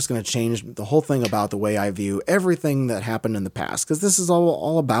yeah, I'm just going to change the whole thing about the way I view everything that happened in the past, because this is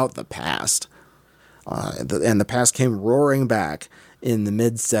all about the past. And the past came roaring back in the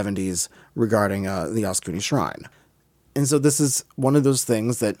mid-'70s regarding the Yasukuni Shrine. And so this is one of those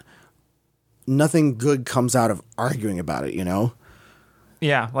things that nothing good comes out of arguing about it,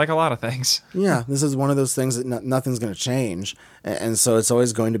 Yeah, like a lot of things. Yeah, this is one of those things that nothing's going to change, and so it's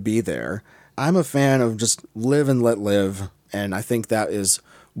always going to be there. I'm a fan of just live and let live, and I think that is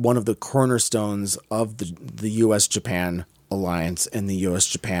one of the cornerstones of the U.S.-Japan alliance and the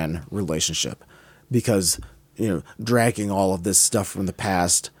U.S.-Japan relationship, because dragging all of this stuff from the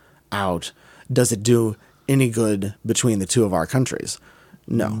past out, does it do any good between the two of our countries?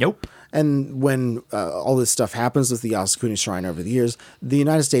 No. Nope. And when all this stuff happens with the Yasukuni Shrine over the years, the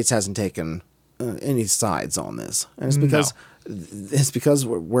United States hasn't taken any sides on this. And it's because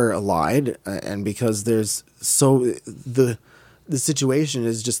we're allied, and because there's the situation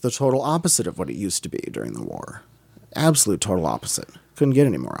is just the total opposite of what it used to be during the war. Absolute total opposite. Couldn't get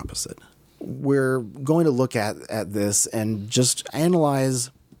any more opposite. We're going to look at this and just analyze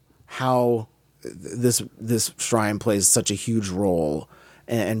how this shrine plays such a huge role,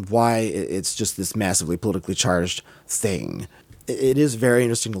 and why it's just this massively politically charged thing. It is very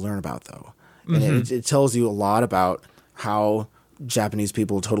interesting to learn about, though. And it tells you a lot about how Japanese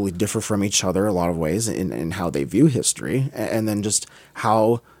people totally differ from each other a lot of ways in how they view history, and then just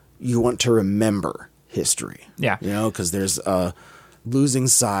how you want to remember history. Yeah. Because there's a losing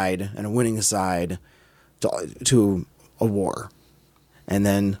side and a winning side to a war. And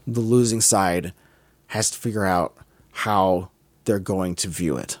then the losing side has to figure out how they're going to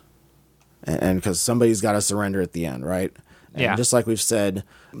view it. And because somebody's got to surrender at the end, right? And yeah. Just like we've said,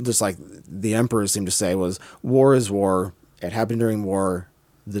 just like the emperors seem to say, was war is war. It happened during war.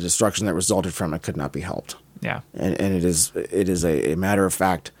 The destruction that resulted from it could not be helped. Yeah. And it is a matter of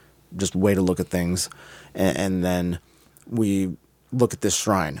fact, just way to look at things. And then we look at this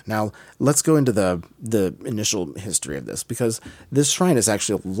shrine. Now, let's go into the initial history of this, because this shrine is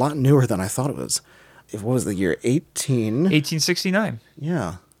actually a lot newer than I thought it was. What was the year? 1869.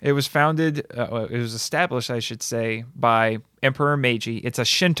 Yeah. It was founded, it was established, I should say, by Emperor Meiji. It's a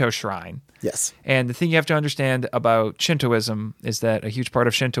Shinto shrine. Yes. And the thing you have to understand about Shintoism is that a huge part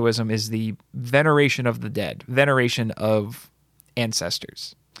of Shintoism is the veneration of the dead, veneration of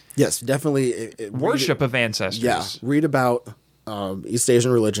ancestors. Yes, definitely. Worship of ancestors. Yeah, read about East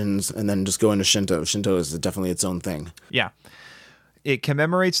Asian religions and then just go into Shinto. Shinto is definitely its own thing. Yeah. It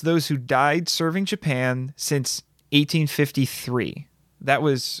commemorates those who died serving Japan since 1853. That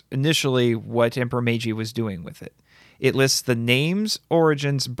was initially what Emperor Meiji was doing with it. It lists the names,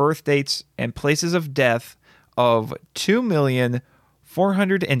 origins, birth dates, and places of death of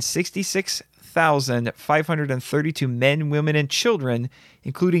 2,466,532 men, women, and children,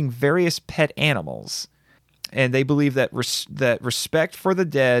 including various pet animals. And they believe that that respect for the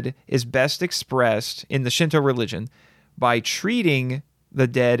dead is best expressed in the Shinto religion by treating the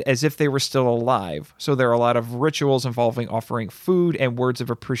dead as if they were still alive. So there are a lot of rituals involving offering food and words of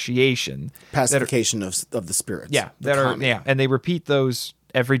appreciation. Pacification of the spirits. Yeah, and they repeat those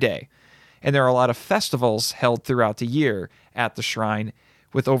every day. And there are a lot of festivals held throughout the year at the shrine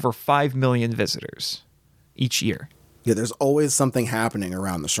with over 5 million visitors each year. Yeah, there's always something happening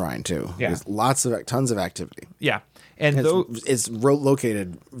around the shrine too. Yeah. There's tons of activity. Yeah. And it's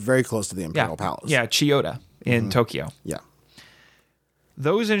located very close to the Imperial Palace. Yeah, Chiyoda in Tokyo. Yeah.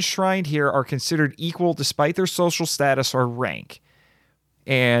 Those enshrined here are considered equal despite their social status or rank.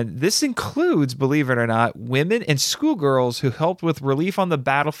 And this includes, believe it or not, women and schoolgirls who helped with relief on the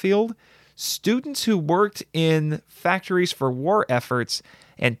battlefield, students who worked in factories for war efforts,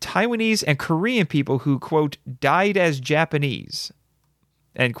 and Taiwanese and Korean people who, quote, died as Japanese,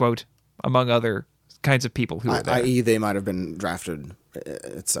 end quote, among other kinds of people who were there. I.e. they might have been drafted,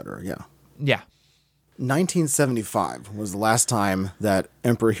 etc. Yeah. Yeah. 1975 was the last time that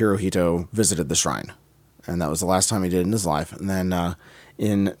Emperor Hirohito visited the shrine. And that was the last time he did in his life. And then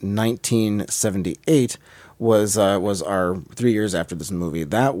in 1978 was our 3 years after this movie.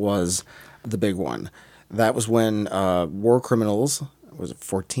 That was the big one. That was when war criminals, was it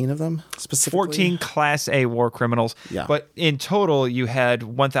 14 of them specifically? 14 Class A war criminals. Yeah. But in total, you had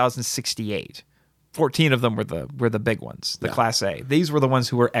 1,068. 14 of them were the big ones, the Class A. These were the ones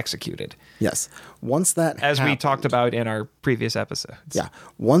who were executed. Yes. Once that As happened, we talked about in our previous episodes. Yeah.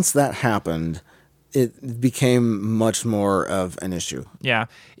 Once that happened, it became much more of an issue. Yeah.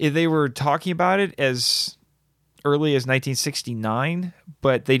 They were talking about it as early as 1969,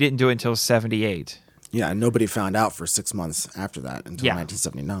 but they didn't do it until 78. Yeah, and nobody found out for 6 months after that until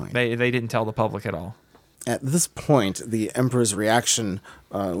 1979. They didn't tell the public at all. At this point, the emperor's reaction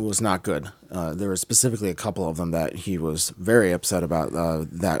was not good. There were specifically a couple of them that he was very upset about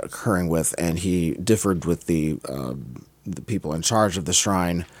that occurring with, and he differed with the people in charge of the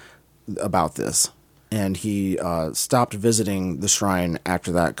shrine about this. And he stopped visiting the shrine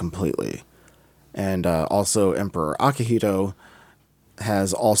after that completely. And also Emperor Akihito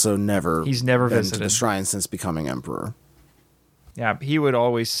has also never been visited to the shrine since becoming emperor. Yeah, he would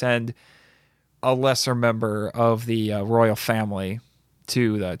always send a lesser member of the royal family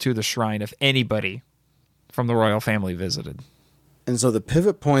to the shrine if anybody from the royal family visited. And so the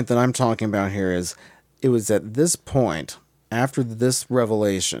pivot point that I'm talking about here is it was at this point, after this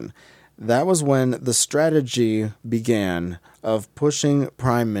revelation, that was when the strategy began of pushing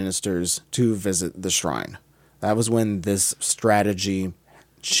prime ministers to visit the shrine. That was when this strategy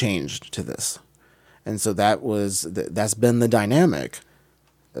changed to this. And so that's been the dynamic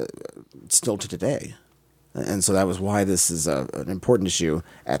still to today. And so that was why this is an important issue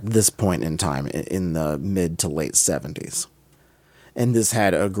at this point in time, in the mid to late 70s. And this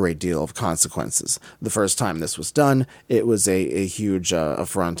had a great deal of consequences. The first time this was done, it was a huge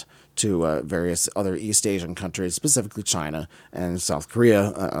affront to various other East Asian countries, specifically China and South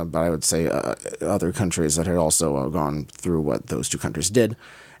Korea, but I would say other countries that had also gone through what those two countries did.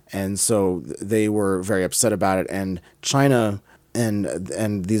 And so they were very upset about it. And China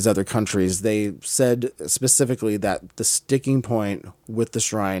and these other countries, they said specifically that the sticking point with the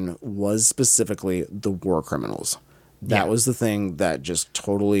shrine was specifically the war criminals. That was the thing that just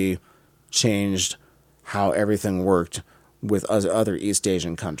totally changed how everything worked with other East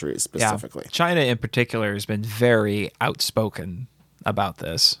Asian countries specifically. Yeah. China in particular has been very outspoken about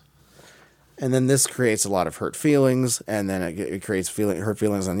this. And then this creates a lot of hurt feelings, and then it creates hurt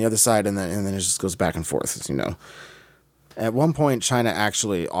feelings on the other side, and then it just goes back and forth, you know. At one point, China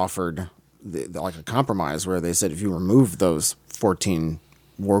actually offered like a compromise where they said, if you remove those 14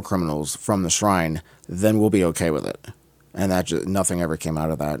 war criminals from the shrine, then we'll be okay with it. And nothing ever came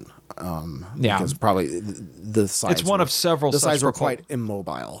out of that. Because probably the sides. It's one of several. The sides were quite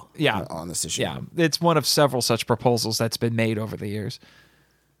immobile. On this issue. Yeah, it's one of several such proposals that's been made over the years.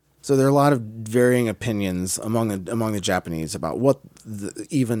 So there are a lot of varying opinions among the Japanese about what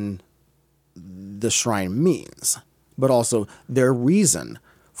even the shrine means, but also their reason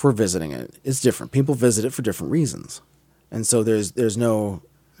for visiting it is different. People visit it for different reasons, and so there's no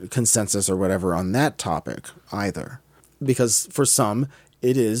consensus or whatever on that topic either. Because for some,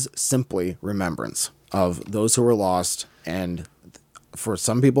 it is simply remembrance of those who were lost. And for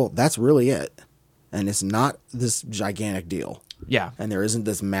some people, that's really it. And it's not this gigantic deal. Yeah. And there isn't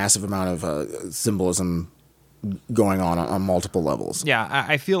this massive amount of symbolism going on multiple levels. Yeah,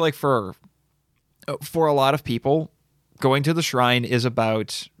 I feel like for a lot of people, going to the shrine is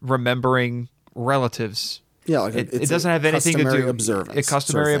about remembering relatives. Yeah, like it doesn't have anything to do observance, a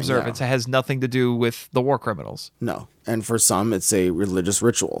customary sort of thing, observance. yeah. It has nothing to do with the war criminals. No. And for some, it's a religious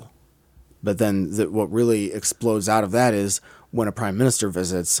ritual. But then what really explodes out of that is when a prime minister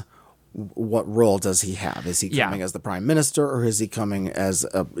visits, what role does he have? Is he coming as the prime minister, or is he coming as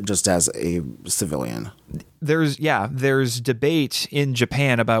just as a civilian? There's debate in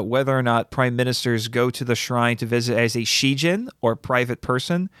Japan about whether or not prime ministers go to the shrine to visit as a shijin, or private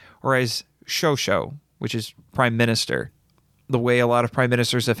person, or as shosho, which is prime minister. The way a lot of prime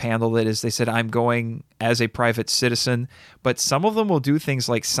ministers have handled it is they said, I'm going as a private citizen, but some of them will do things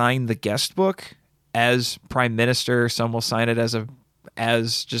like sign the guest book as prime minister. Some will sign it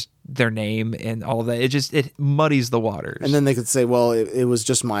as just their name and all of that. It muddies the waters. And then they could say, well, it was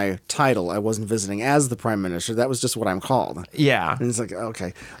just my title. I wasn't visiting as the prime minister. That was just what I'm called. Yeah. And it's like,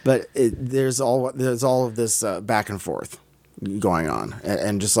 okay. But there's all of this back and forth going on.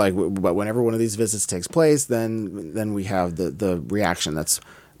 And just like, but whenever one of these visits takes place, then we have the reaction that's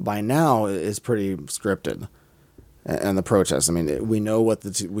by now is pretty scripted. And the protest. I mean, we know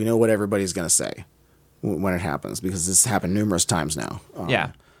what everybody's going to say when it happens, because this happened numerous times now.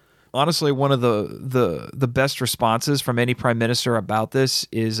 Yeah. Honestly, one of the best responses from any prime minister about this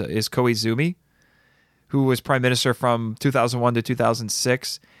is Koizumi, who was prime minister from 2001 to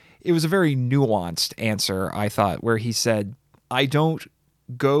 2006. It was a very nuanced answer, I thought, where he said, I don't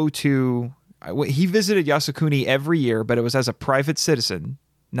go to... He visited Yasukuni every year, but it was as a private citizen,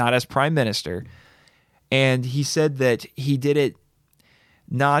 not as prime minister. And he said that he did it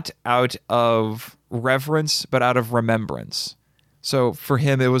not out of reverence, but out of remembrance. So for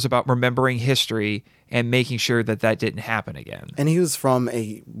him, it was about remembering history and making sure that didn't happen again. And he was from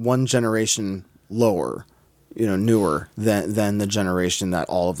one generation lower, newer than the generation that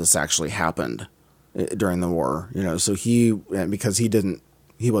all of this actually happened during the war. So because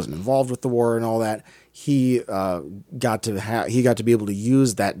he wasn't involved with the war and all that, he got to be able to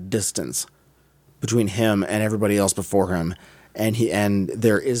use that distance between him and everybody else before him. And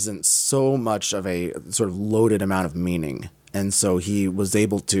there isn't so much of a sort of loaded amount of meaning. And so he was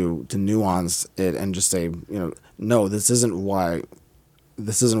able to nuance it and just say, no, this isn't why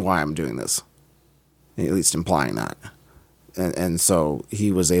I'm doing this. At least implying that. And so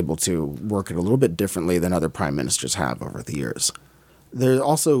he was able to work it a little bit differently than other prime ministers have over the years. There's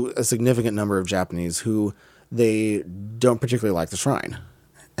also a significant number of Japanese who they don't particularly like the shrine.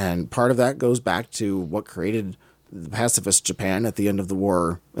 And part of that goes back to what created the pacifist Japan at the end of the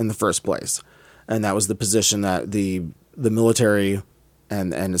war in the first place. And that was the position that the military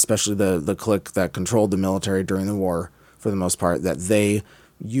and especially the clique that controlled the military during the war, for the most part, that they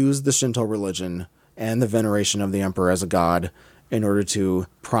used the Shinto religion and the veneration of the emperor as a god in order to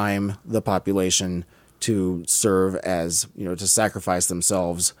prime the population to serve as, to sacrifice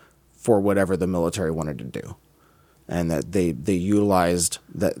themselves for whatever the military wanted to do. And that they utilized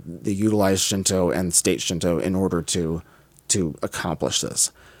Shinto and state Shinto in order to accomplish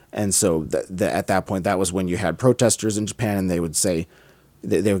this. And so at that point, that was when you had protesters in Japan, and they would say,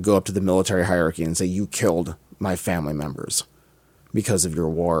 they would go up to the military hierarchy and say, you killed my family members because of your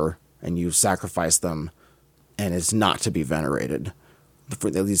war, and you sacrificed them, and it's not to be venerated for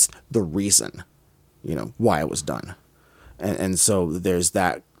at least the reason, why it was done. And so there's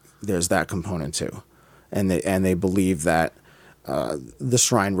that component too. And they believe that the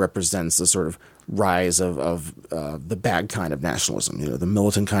shrine represents the sort of rise of the bad kind of nationalism, the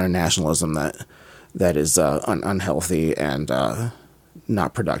militant kind of nationalism that is unhealthy and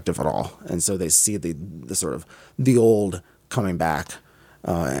not productive at all. And so they see the sort of the old coming back,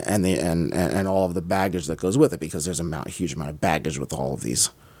 and all of the baggage that goes with it, because there's a huge amount of baggage with all of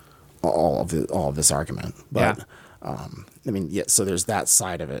this argument. But so there's that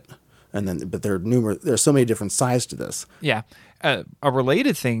side of it. But there are so many different sides to this. Yeah. A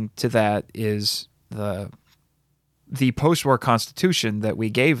related thing to that is the post-war constitution that we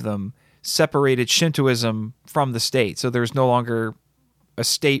gave them separated Shintoism from the state. So there's no longer a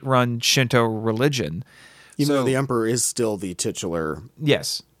state-run Shinto religion. Even though the emperor is still the titular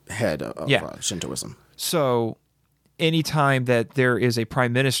head of Shintoism. So anytime that there is a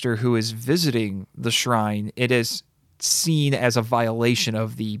prime minister who is visiting the shrine, it is seen as a violation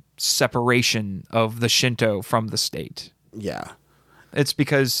of the separation of the Shinto from the state. Yeah. It's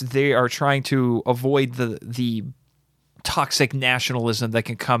because they are trying to avoid the toxic nationalism that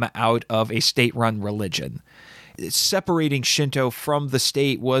can come out of a state-run religion. Separating Shinto from the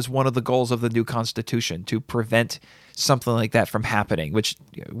state was one of the goals of the new constitution, to prevent something like that from happening, which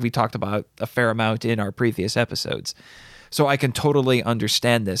we talked about a fair amount in our previous episodes. So I can totally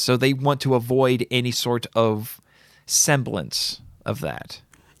understand this. So they want to avoid any sort of semblance of that.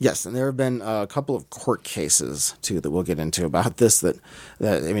 Yes, and there have been a couple of court cases too that we'll get into about this. That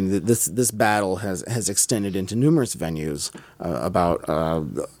I mean, this battle has extended into numerous venues about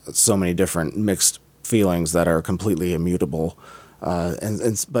so many different mixed feelings that are completely immutable. But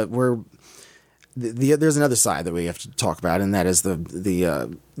there's another side that we have to talk about, and that is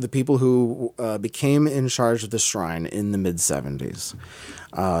the people who became in charge of the shrine in the mid-70s,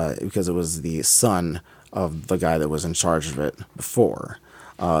 because it was the son of the guy that was in charge of it before.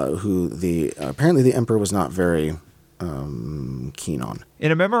 Who apparently the emperor was not very keen on.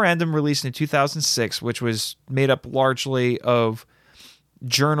 In a memorandum released in 2006, which was made up largely of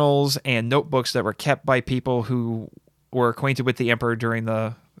journals and notebooks that were kept by people who were acquainted with the emperor during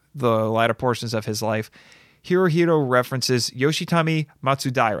the latter portions of his life, Hirohito references Yoshitami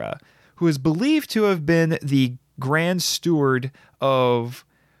Matsudaira, who is believed to have been the grand steward of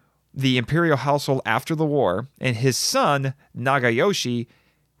the imperial household after the war, and his son, Nagayoshi,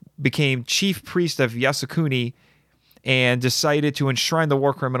 became chief priest of Yasukuni and decided to enshrine the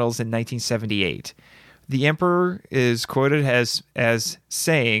war criminals in 1978. The emperor is quoted as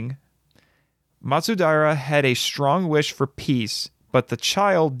saying, Matsudaira had a strong wish for peace, but the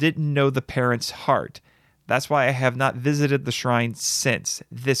child didn't know the parent's heart. That's why I have not visited the shrine since.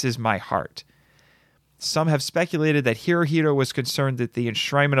 This is my heart. Some have speculated that Hirohito was concerned that the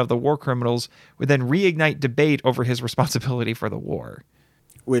enshrinement of the war criminals would then reignite debate over his responsibility for the war.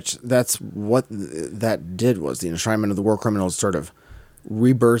 Which that's what that did, was the enshrinement of the war criminals sort of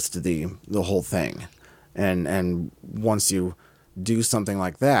rebirthed the whole thing. And once you do something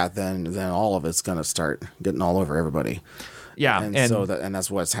like that, then all of it's going to start getting all over everybody. Yeah. And that's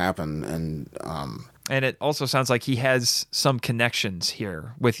what's happened. And it also sounds like he has some connections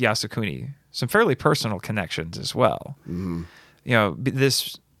here with Yasukuni, some fairly personal connections as well. Mm-hmm. You know,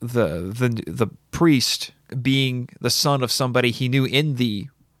 the priest being the son of somebody he knew in the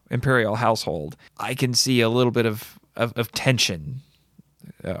imperial household, I can see a little bit of tension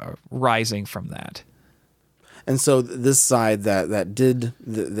rising from that. And so this side that did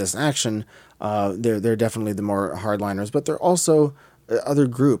this action, they're definitely the more hardliners, but there are also other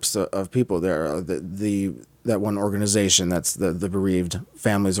groups of people. There are that one organization that's the bereaved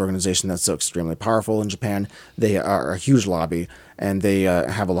families organization that's so extremely powerful in Japan. They are a huge lobby, and they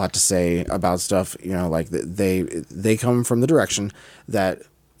have a lot to say about stuff. You know, like they come from the direction that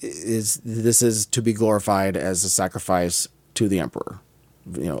this is to be glorified as a sacrifice to the emperor.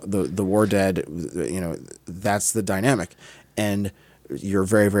 You know, the war dead. You know, that's the dynamic, and you're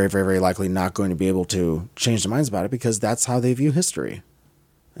very, very, very, very likely not going to be able to change their minds about it, because that's how they view history.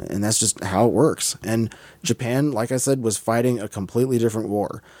 And that's just how it works. And Japan, like I said, was fighting a completely different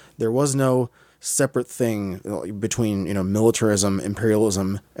war. There was no separate thing between, you know, militarism,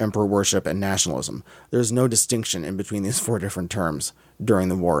 imperialism, emperor worship, and nationalism. There's no distinction in between these four different terms during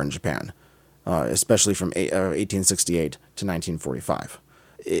the war in Japan, especially from 1868 to 1945.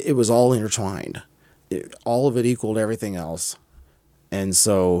 It was all intertwined. All of it equaled everything else. And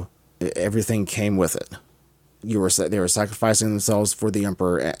so everything came with it. They were sacrificing themselves for the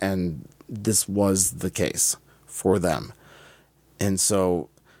emperor, and this was the case for them. And so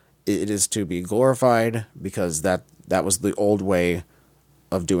it is to be glorified, because that was the old way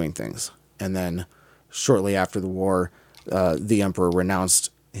of doing things. And then shortly after the war, the emperor renounced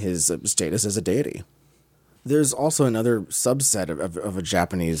his status as a deity. There's also another subset of a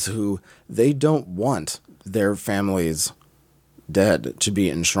Japanese who they don't want their families dead to be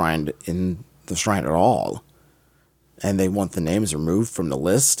enshrined in the shrine at all. And they want the names removed from the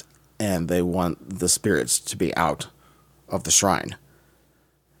list, and they want the spirits to be out of the shrine.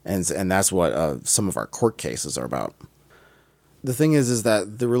 And that's what some of our court cases are about. The thing is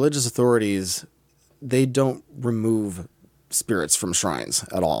that the religious authorities, they don't remove spirits from shrines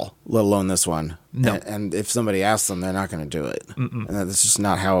at all, let alone this one. No. And if somebody asks them, they're not going to do it. Mm-mm. And that's just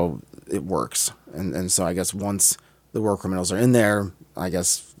not how it works. And so I guess once the war criminals are in there, I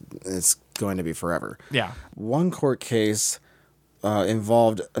guess it's going to be forever. Yeah. One court case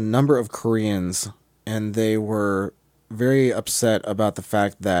involved a number of Koreans, and they were very upset about the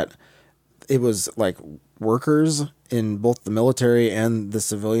fact that it was like workers in both the military and the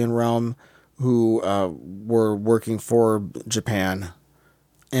civilian realm who were working for Japan.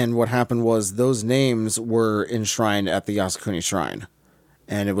 And what happened was those names were enshrined at the Yasukuni Shrine.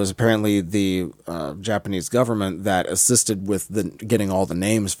 And it was apparently the Japanese government that assisted with getting all the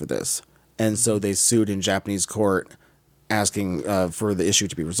names for this. And so they sued in Japanese court asking for the issue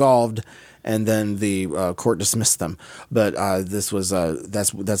to be resolved, and then the court dismissed them. But this was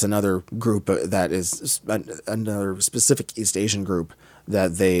that's another group that is another specific East Asian group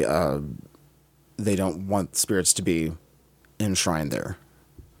that they don't want spirits to be enshrined there.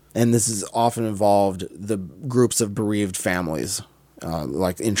 And this has often involved the groups of bereaved families.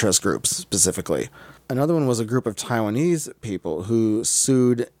 Like interest groups specifically. Another one was a group of Taiwanese people who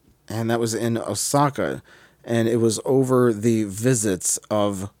sued, and that was in Osaka, and it was over the visits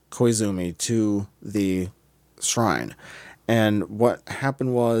of Koizumi to the shrine. And what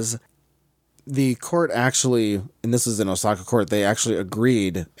happened was the court actually, and this was in Osaka court, they actually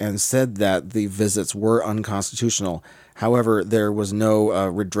agreed and said that the visits were unconstitutional. However, there was no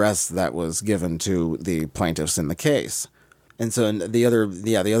redress that was given to the plaintiffs in the case. And so the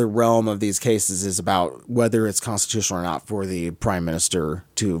other realm of these cases is about whether it's constitutional or not for the prime minister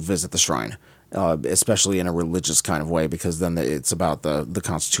to visit the shrine, especially in a religious kind of way, because then it's about the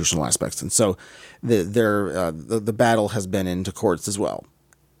constitutional aspects. And so the battle has been into courts as well.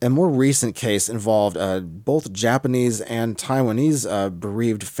 A more recent case involved both Japanese and Taiwanese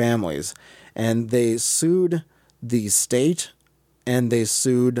bereaved families, and they sued the state and they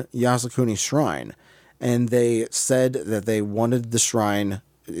sued Yasukuni Shrine. And they said that they wanted the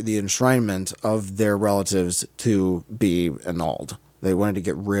enshrinement of their relatives to be annulled. They wanted to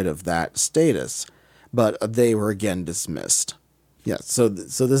get rid of that status, but they were again dismissed. Yeah, so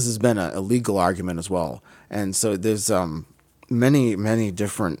this has been a legal argument as well. And so there's many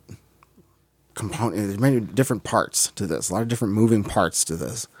different components, many different parts to this, a lot of different moving parts to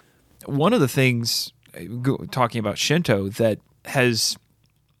this. One of the things, talking about Shinto, that has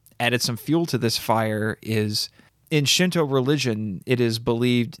added some fuel to this fire is in Shinto religion, it is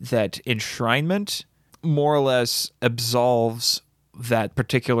believed that enshrinement more or less absolves that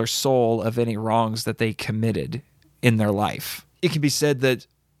particular soul of any wrongs that they committed in their life. It can be said that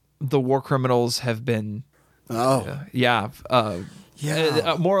the war criminals have been, more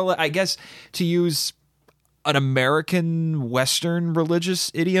or less, I guess, to use an American Western religious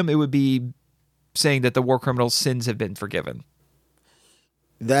idiom, it would be saying that the war criminals' sins have been forgiven.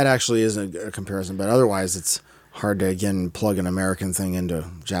 That actually is a comparison, but otherwise it's hard to, again, plug an American thing into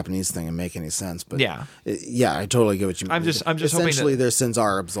a Japanese thing and make any sense. But yeah, I totally get what you mean. I'm just essentially hoping that their sins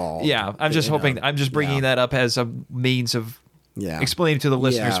are absolved. Yeah, I'm just hoping. I'm just bringing that up as a means of explaining to the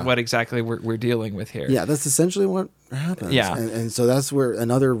listeners what exactly we're dealing with here. Yeah, that's essentially what happens. Yeah, and so that's where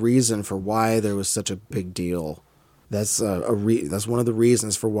another reason for why there was such a big deal. That's that's one of the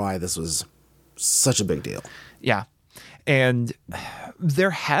reasons for why this was such a big deal. Yeah. And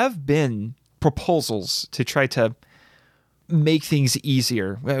there have been proposals to try to make things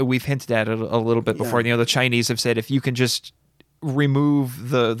easier. We've hinted at it a little bit before. The Chinese have said if you can just remove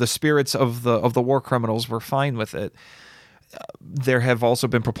the spirits of the war criminals, we're fine with it. There have also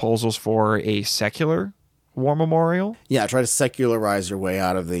been proposals for a secular war memorial. Yeah, try to secularize your way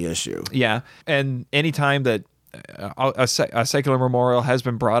out of the issue. Yeah, and anytime that a secular memorial has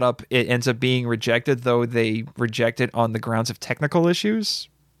been brought up, it ends up being rejected, though they reject it on the grounds of technical issues.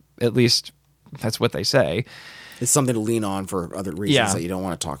 At least that's what they say. It's something to lean on for other reasons that you don't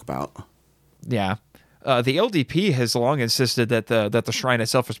want to talk about. Yeah. The LDP has long insisted that the shrine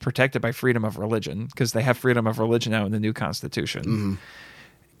itself is protected by freedom of religion, because they have freedom of religion now in the new constitution. Mm-hmm.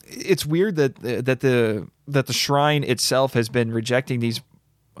 It's weird that the shrine itself has been rejecting these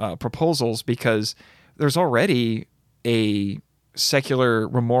proposals, because there's already a secular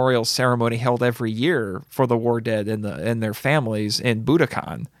memorial ceremony held every year for the war dead and their families in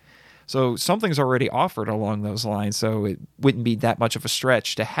Budokan. So something's already offered along those lines, so it wouldn't be that much of a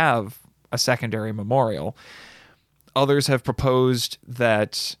stretch to have a secondary memorial. Others have proposed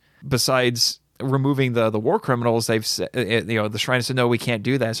that besides removing the war criminals, they've said, the shrine said, no, we can't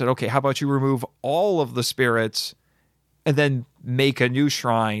do that. I said, okay, how about you remove all of the spirits and then make a new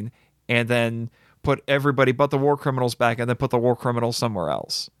shrine and then put everybody but the war criminals back and then put the war criminals somewhere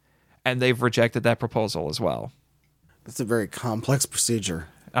else. And they've rejected that proposal as well. It's a very complex procedure.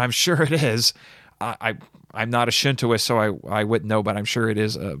 I'm sure it is. I'm not a Shintoist, so I wouldn't know, but I'm sure it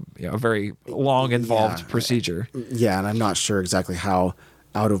is a very long, involved procedure. Yeah, and I'm not sure exactly how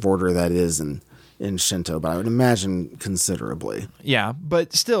out of order that is in Shinto, but I would imagine considerably. Yeah,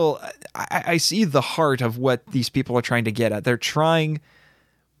 but still, I see the heart of what these people are trying to get at. They're trying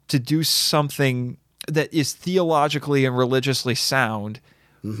to do something that is theologically and religiously sound,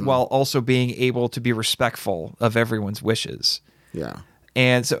 mm-hmm. while also being able to be respectful of everyone's wishes. Yeah.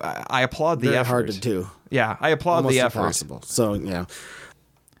 And so I applaud the effort. Very hard to do. Yeah, I applaud the effort. Impossible. So, yeah.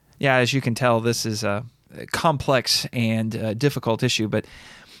 Yeah, as you can tell, this is a complex and difficult issue, but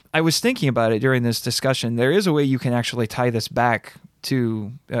I was thinking about it during this discussion. There is a way you can actually tie this back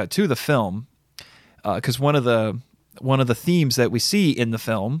to the film, because one of the themes that we see in the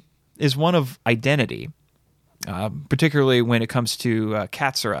film is one of identity, particularly when it comes to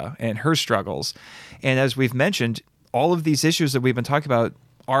Katsura and her struggles. And as we've mentioned, all of these issues that we've been talking about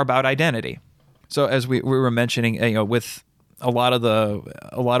are about identity. So as we were mentioning, with a lot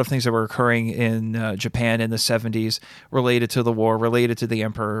of things that were occurring in Japan in the 70s related to the war, related to the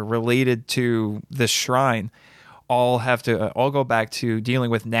emperor, related to this shrine, all go back to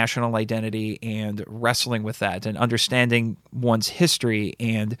dealing with national identity and wrestling with that and understanding one's history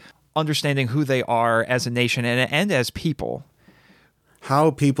and understanding who they are as a nation and as people.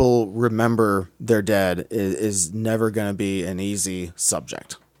 How people remember their dead is never going to be an easy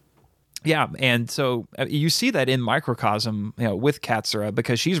subject. Yeah, and so you see that in microcosm, with Katsura,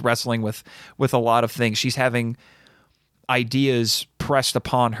 because she's wrestling with a lot of things. She's having ideas pressed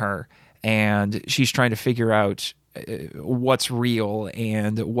upon her, and she's trying to figure out what's real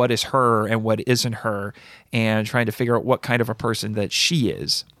and what is her and what isn't her, and trying to figure out what kind of a person that she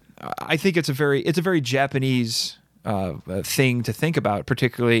is. I think it's a very Japanese thing to think about,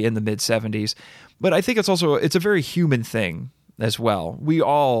 particularly in the mid 70s. But I think it's a very human thing as well. We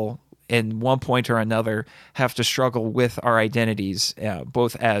all, in one point or another, have to struggle with our identities,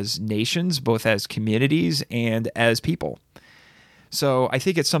 both as nations, both as communities, and as people. So I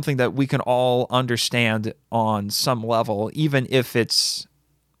think it's something that we can all understand on some level, even if it's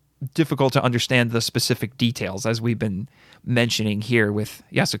difficult to understand the specific details, as we've been mentioning here with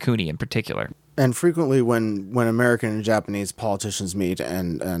Yasukuni in particular. And frequently when American and Japanese politicians meet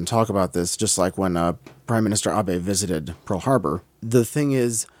and talk about this, just like when Prime Minister Abe visited Pearl Harbor, the thing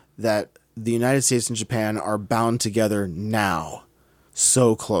is that the United States and Japan are bound together now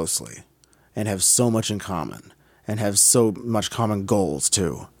so closely and have so much in common and have so much common goals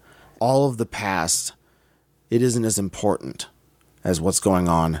too. All of the past, it isn't as important as what's going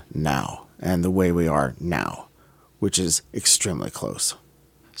on now and the way we are now, which is extremely close.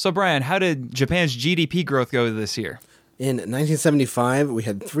 So Brian, how did Japan's GDP growth go this year? In 1975, we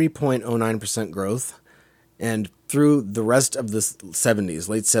had 3.09% growth. And through the rest of the 70s,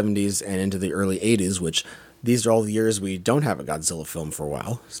 late 70s and into the early 80s, which these are all the years we don't have a Godzilla film for a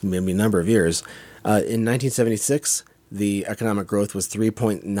while, maybe a number of years. In 1976, the economic growth was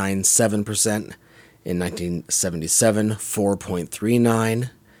 3.97%. In 1977,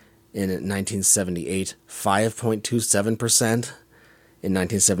 4.39%. In 1978, 5.27%. In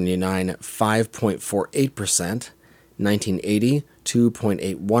 1979, 5.48%. 1980,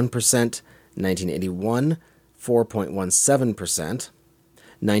 2.81%. 1981, 4.17%,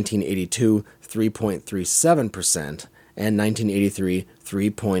 1982, 3.37%, and 1983,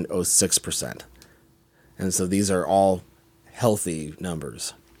 3.06%. And so these are all healthy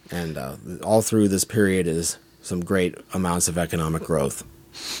numbers. And all through this period is some great amounts of economic growth.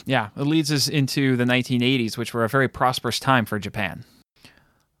 Yeah, it leads us into the 1980s, which were a very prosperous time for Japan.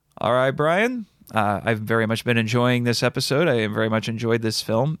 All right, Brian. I've very much been enjoying this episode. I very much enjoyed this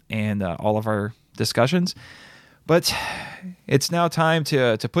film and all of our discussions. But it's now time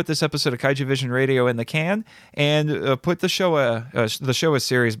to put this episode of Kaiju Vision Radio in the can and put the Showa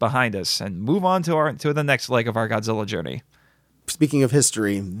series behind us and move on to the next leg of our Godzilla journey. Speaking of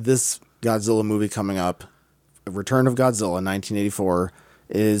history, this Godzilla movie coming up, Return of Godzilla 1984,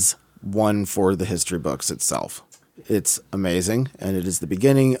 is one for the history books itself. It's amazing, and it is the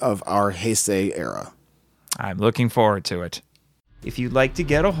beginning of our Heisei era. I'm looking forward to it. If you'd like to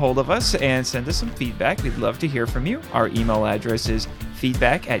get a hold of us and send us some feedback, we'd love to hear from you. Our email address is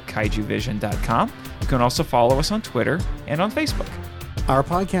feedback@kaijuvision.com. You can also follow us on Twitter and on Facebook. Our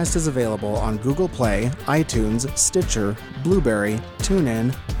podcast is available on Google Play, iTunes, Stitcher, Blueberry,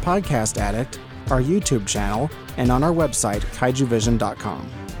 TuneIn, Podcast Addict, our YouTube channel, and on our website, kaijuvision.com.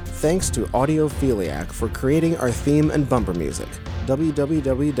 Thanks to Audiophiliac for creating our theme and bumper music.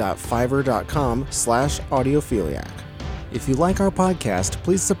 www.fiverr.com/audiophiliac. If you like our podcast,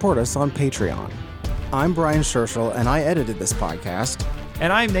 please support us on Patreon. I'm Brian Scherschel, and I edited this podcast.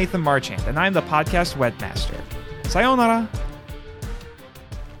 And I'm Nathan Marchand, and I'm the podcast webmaster. Sayonara.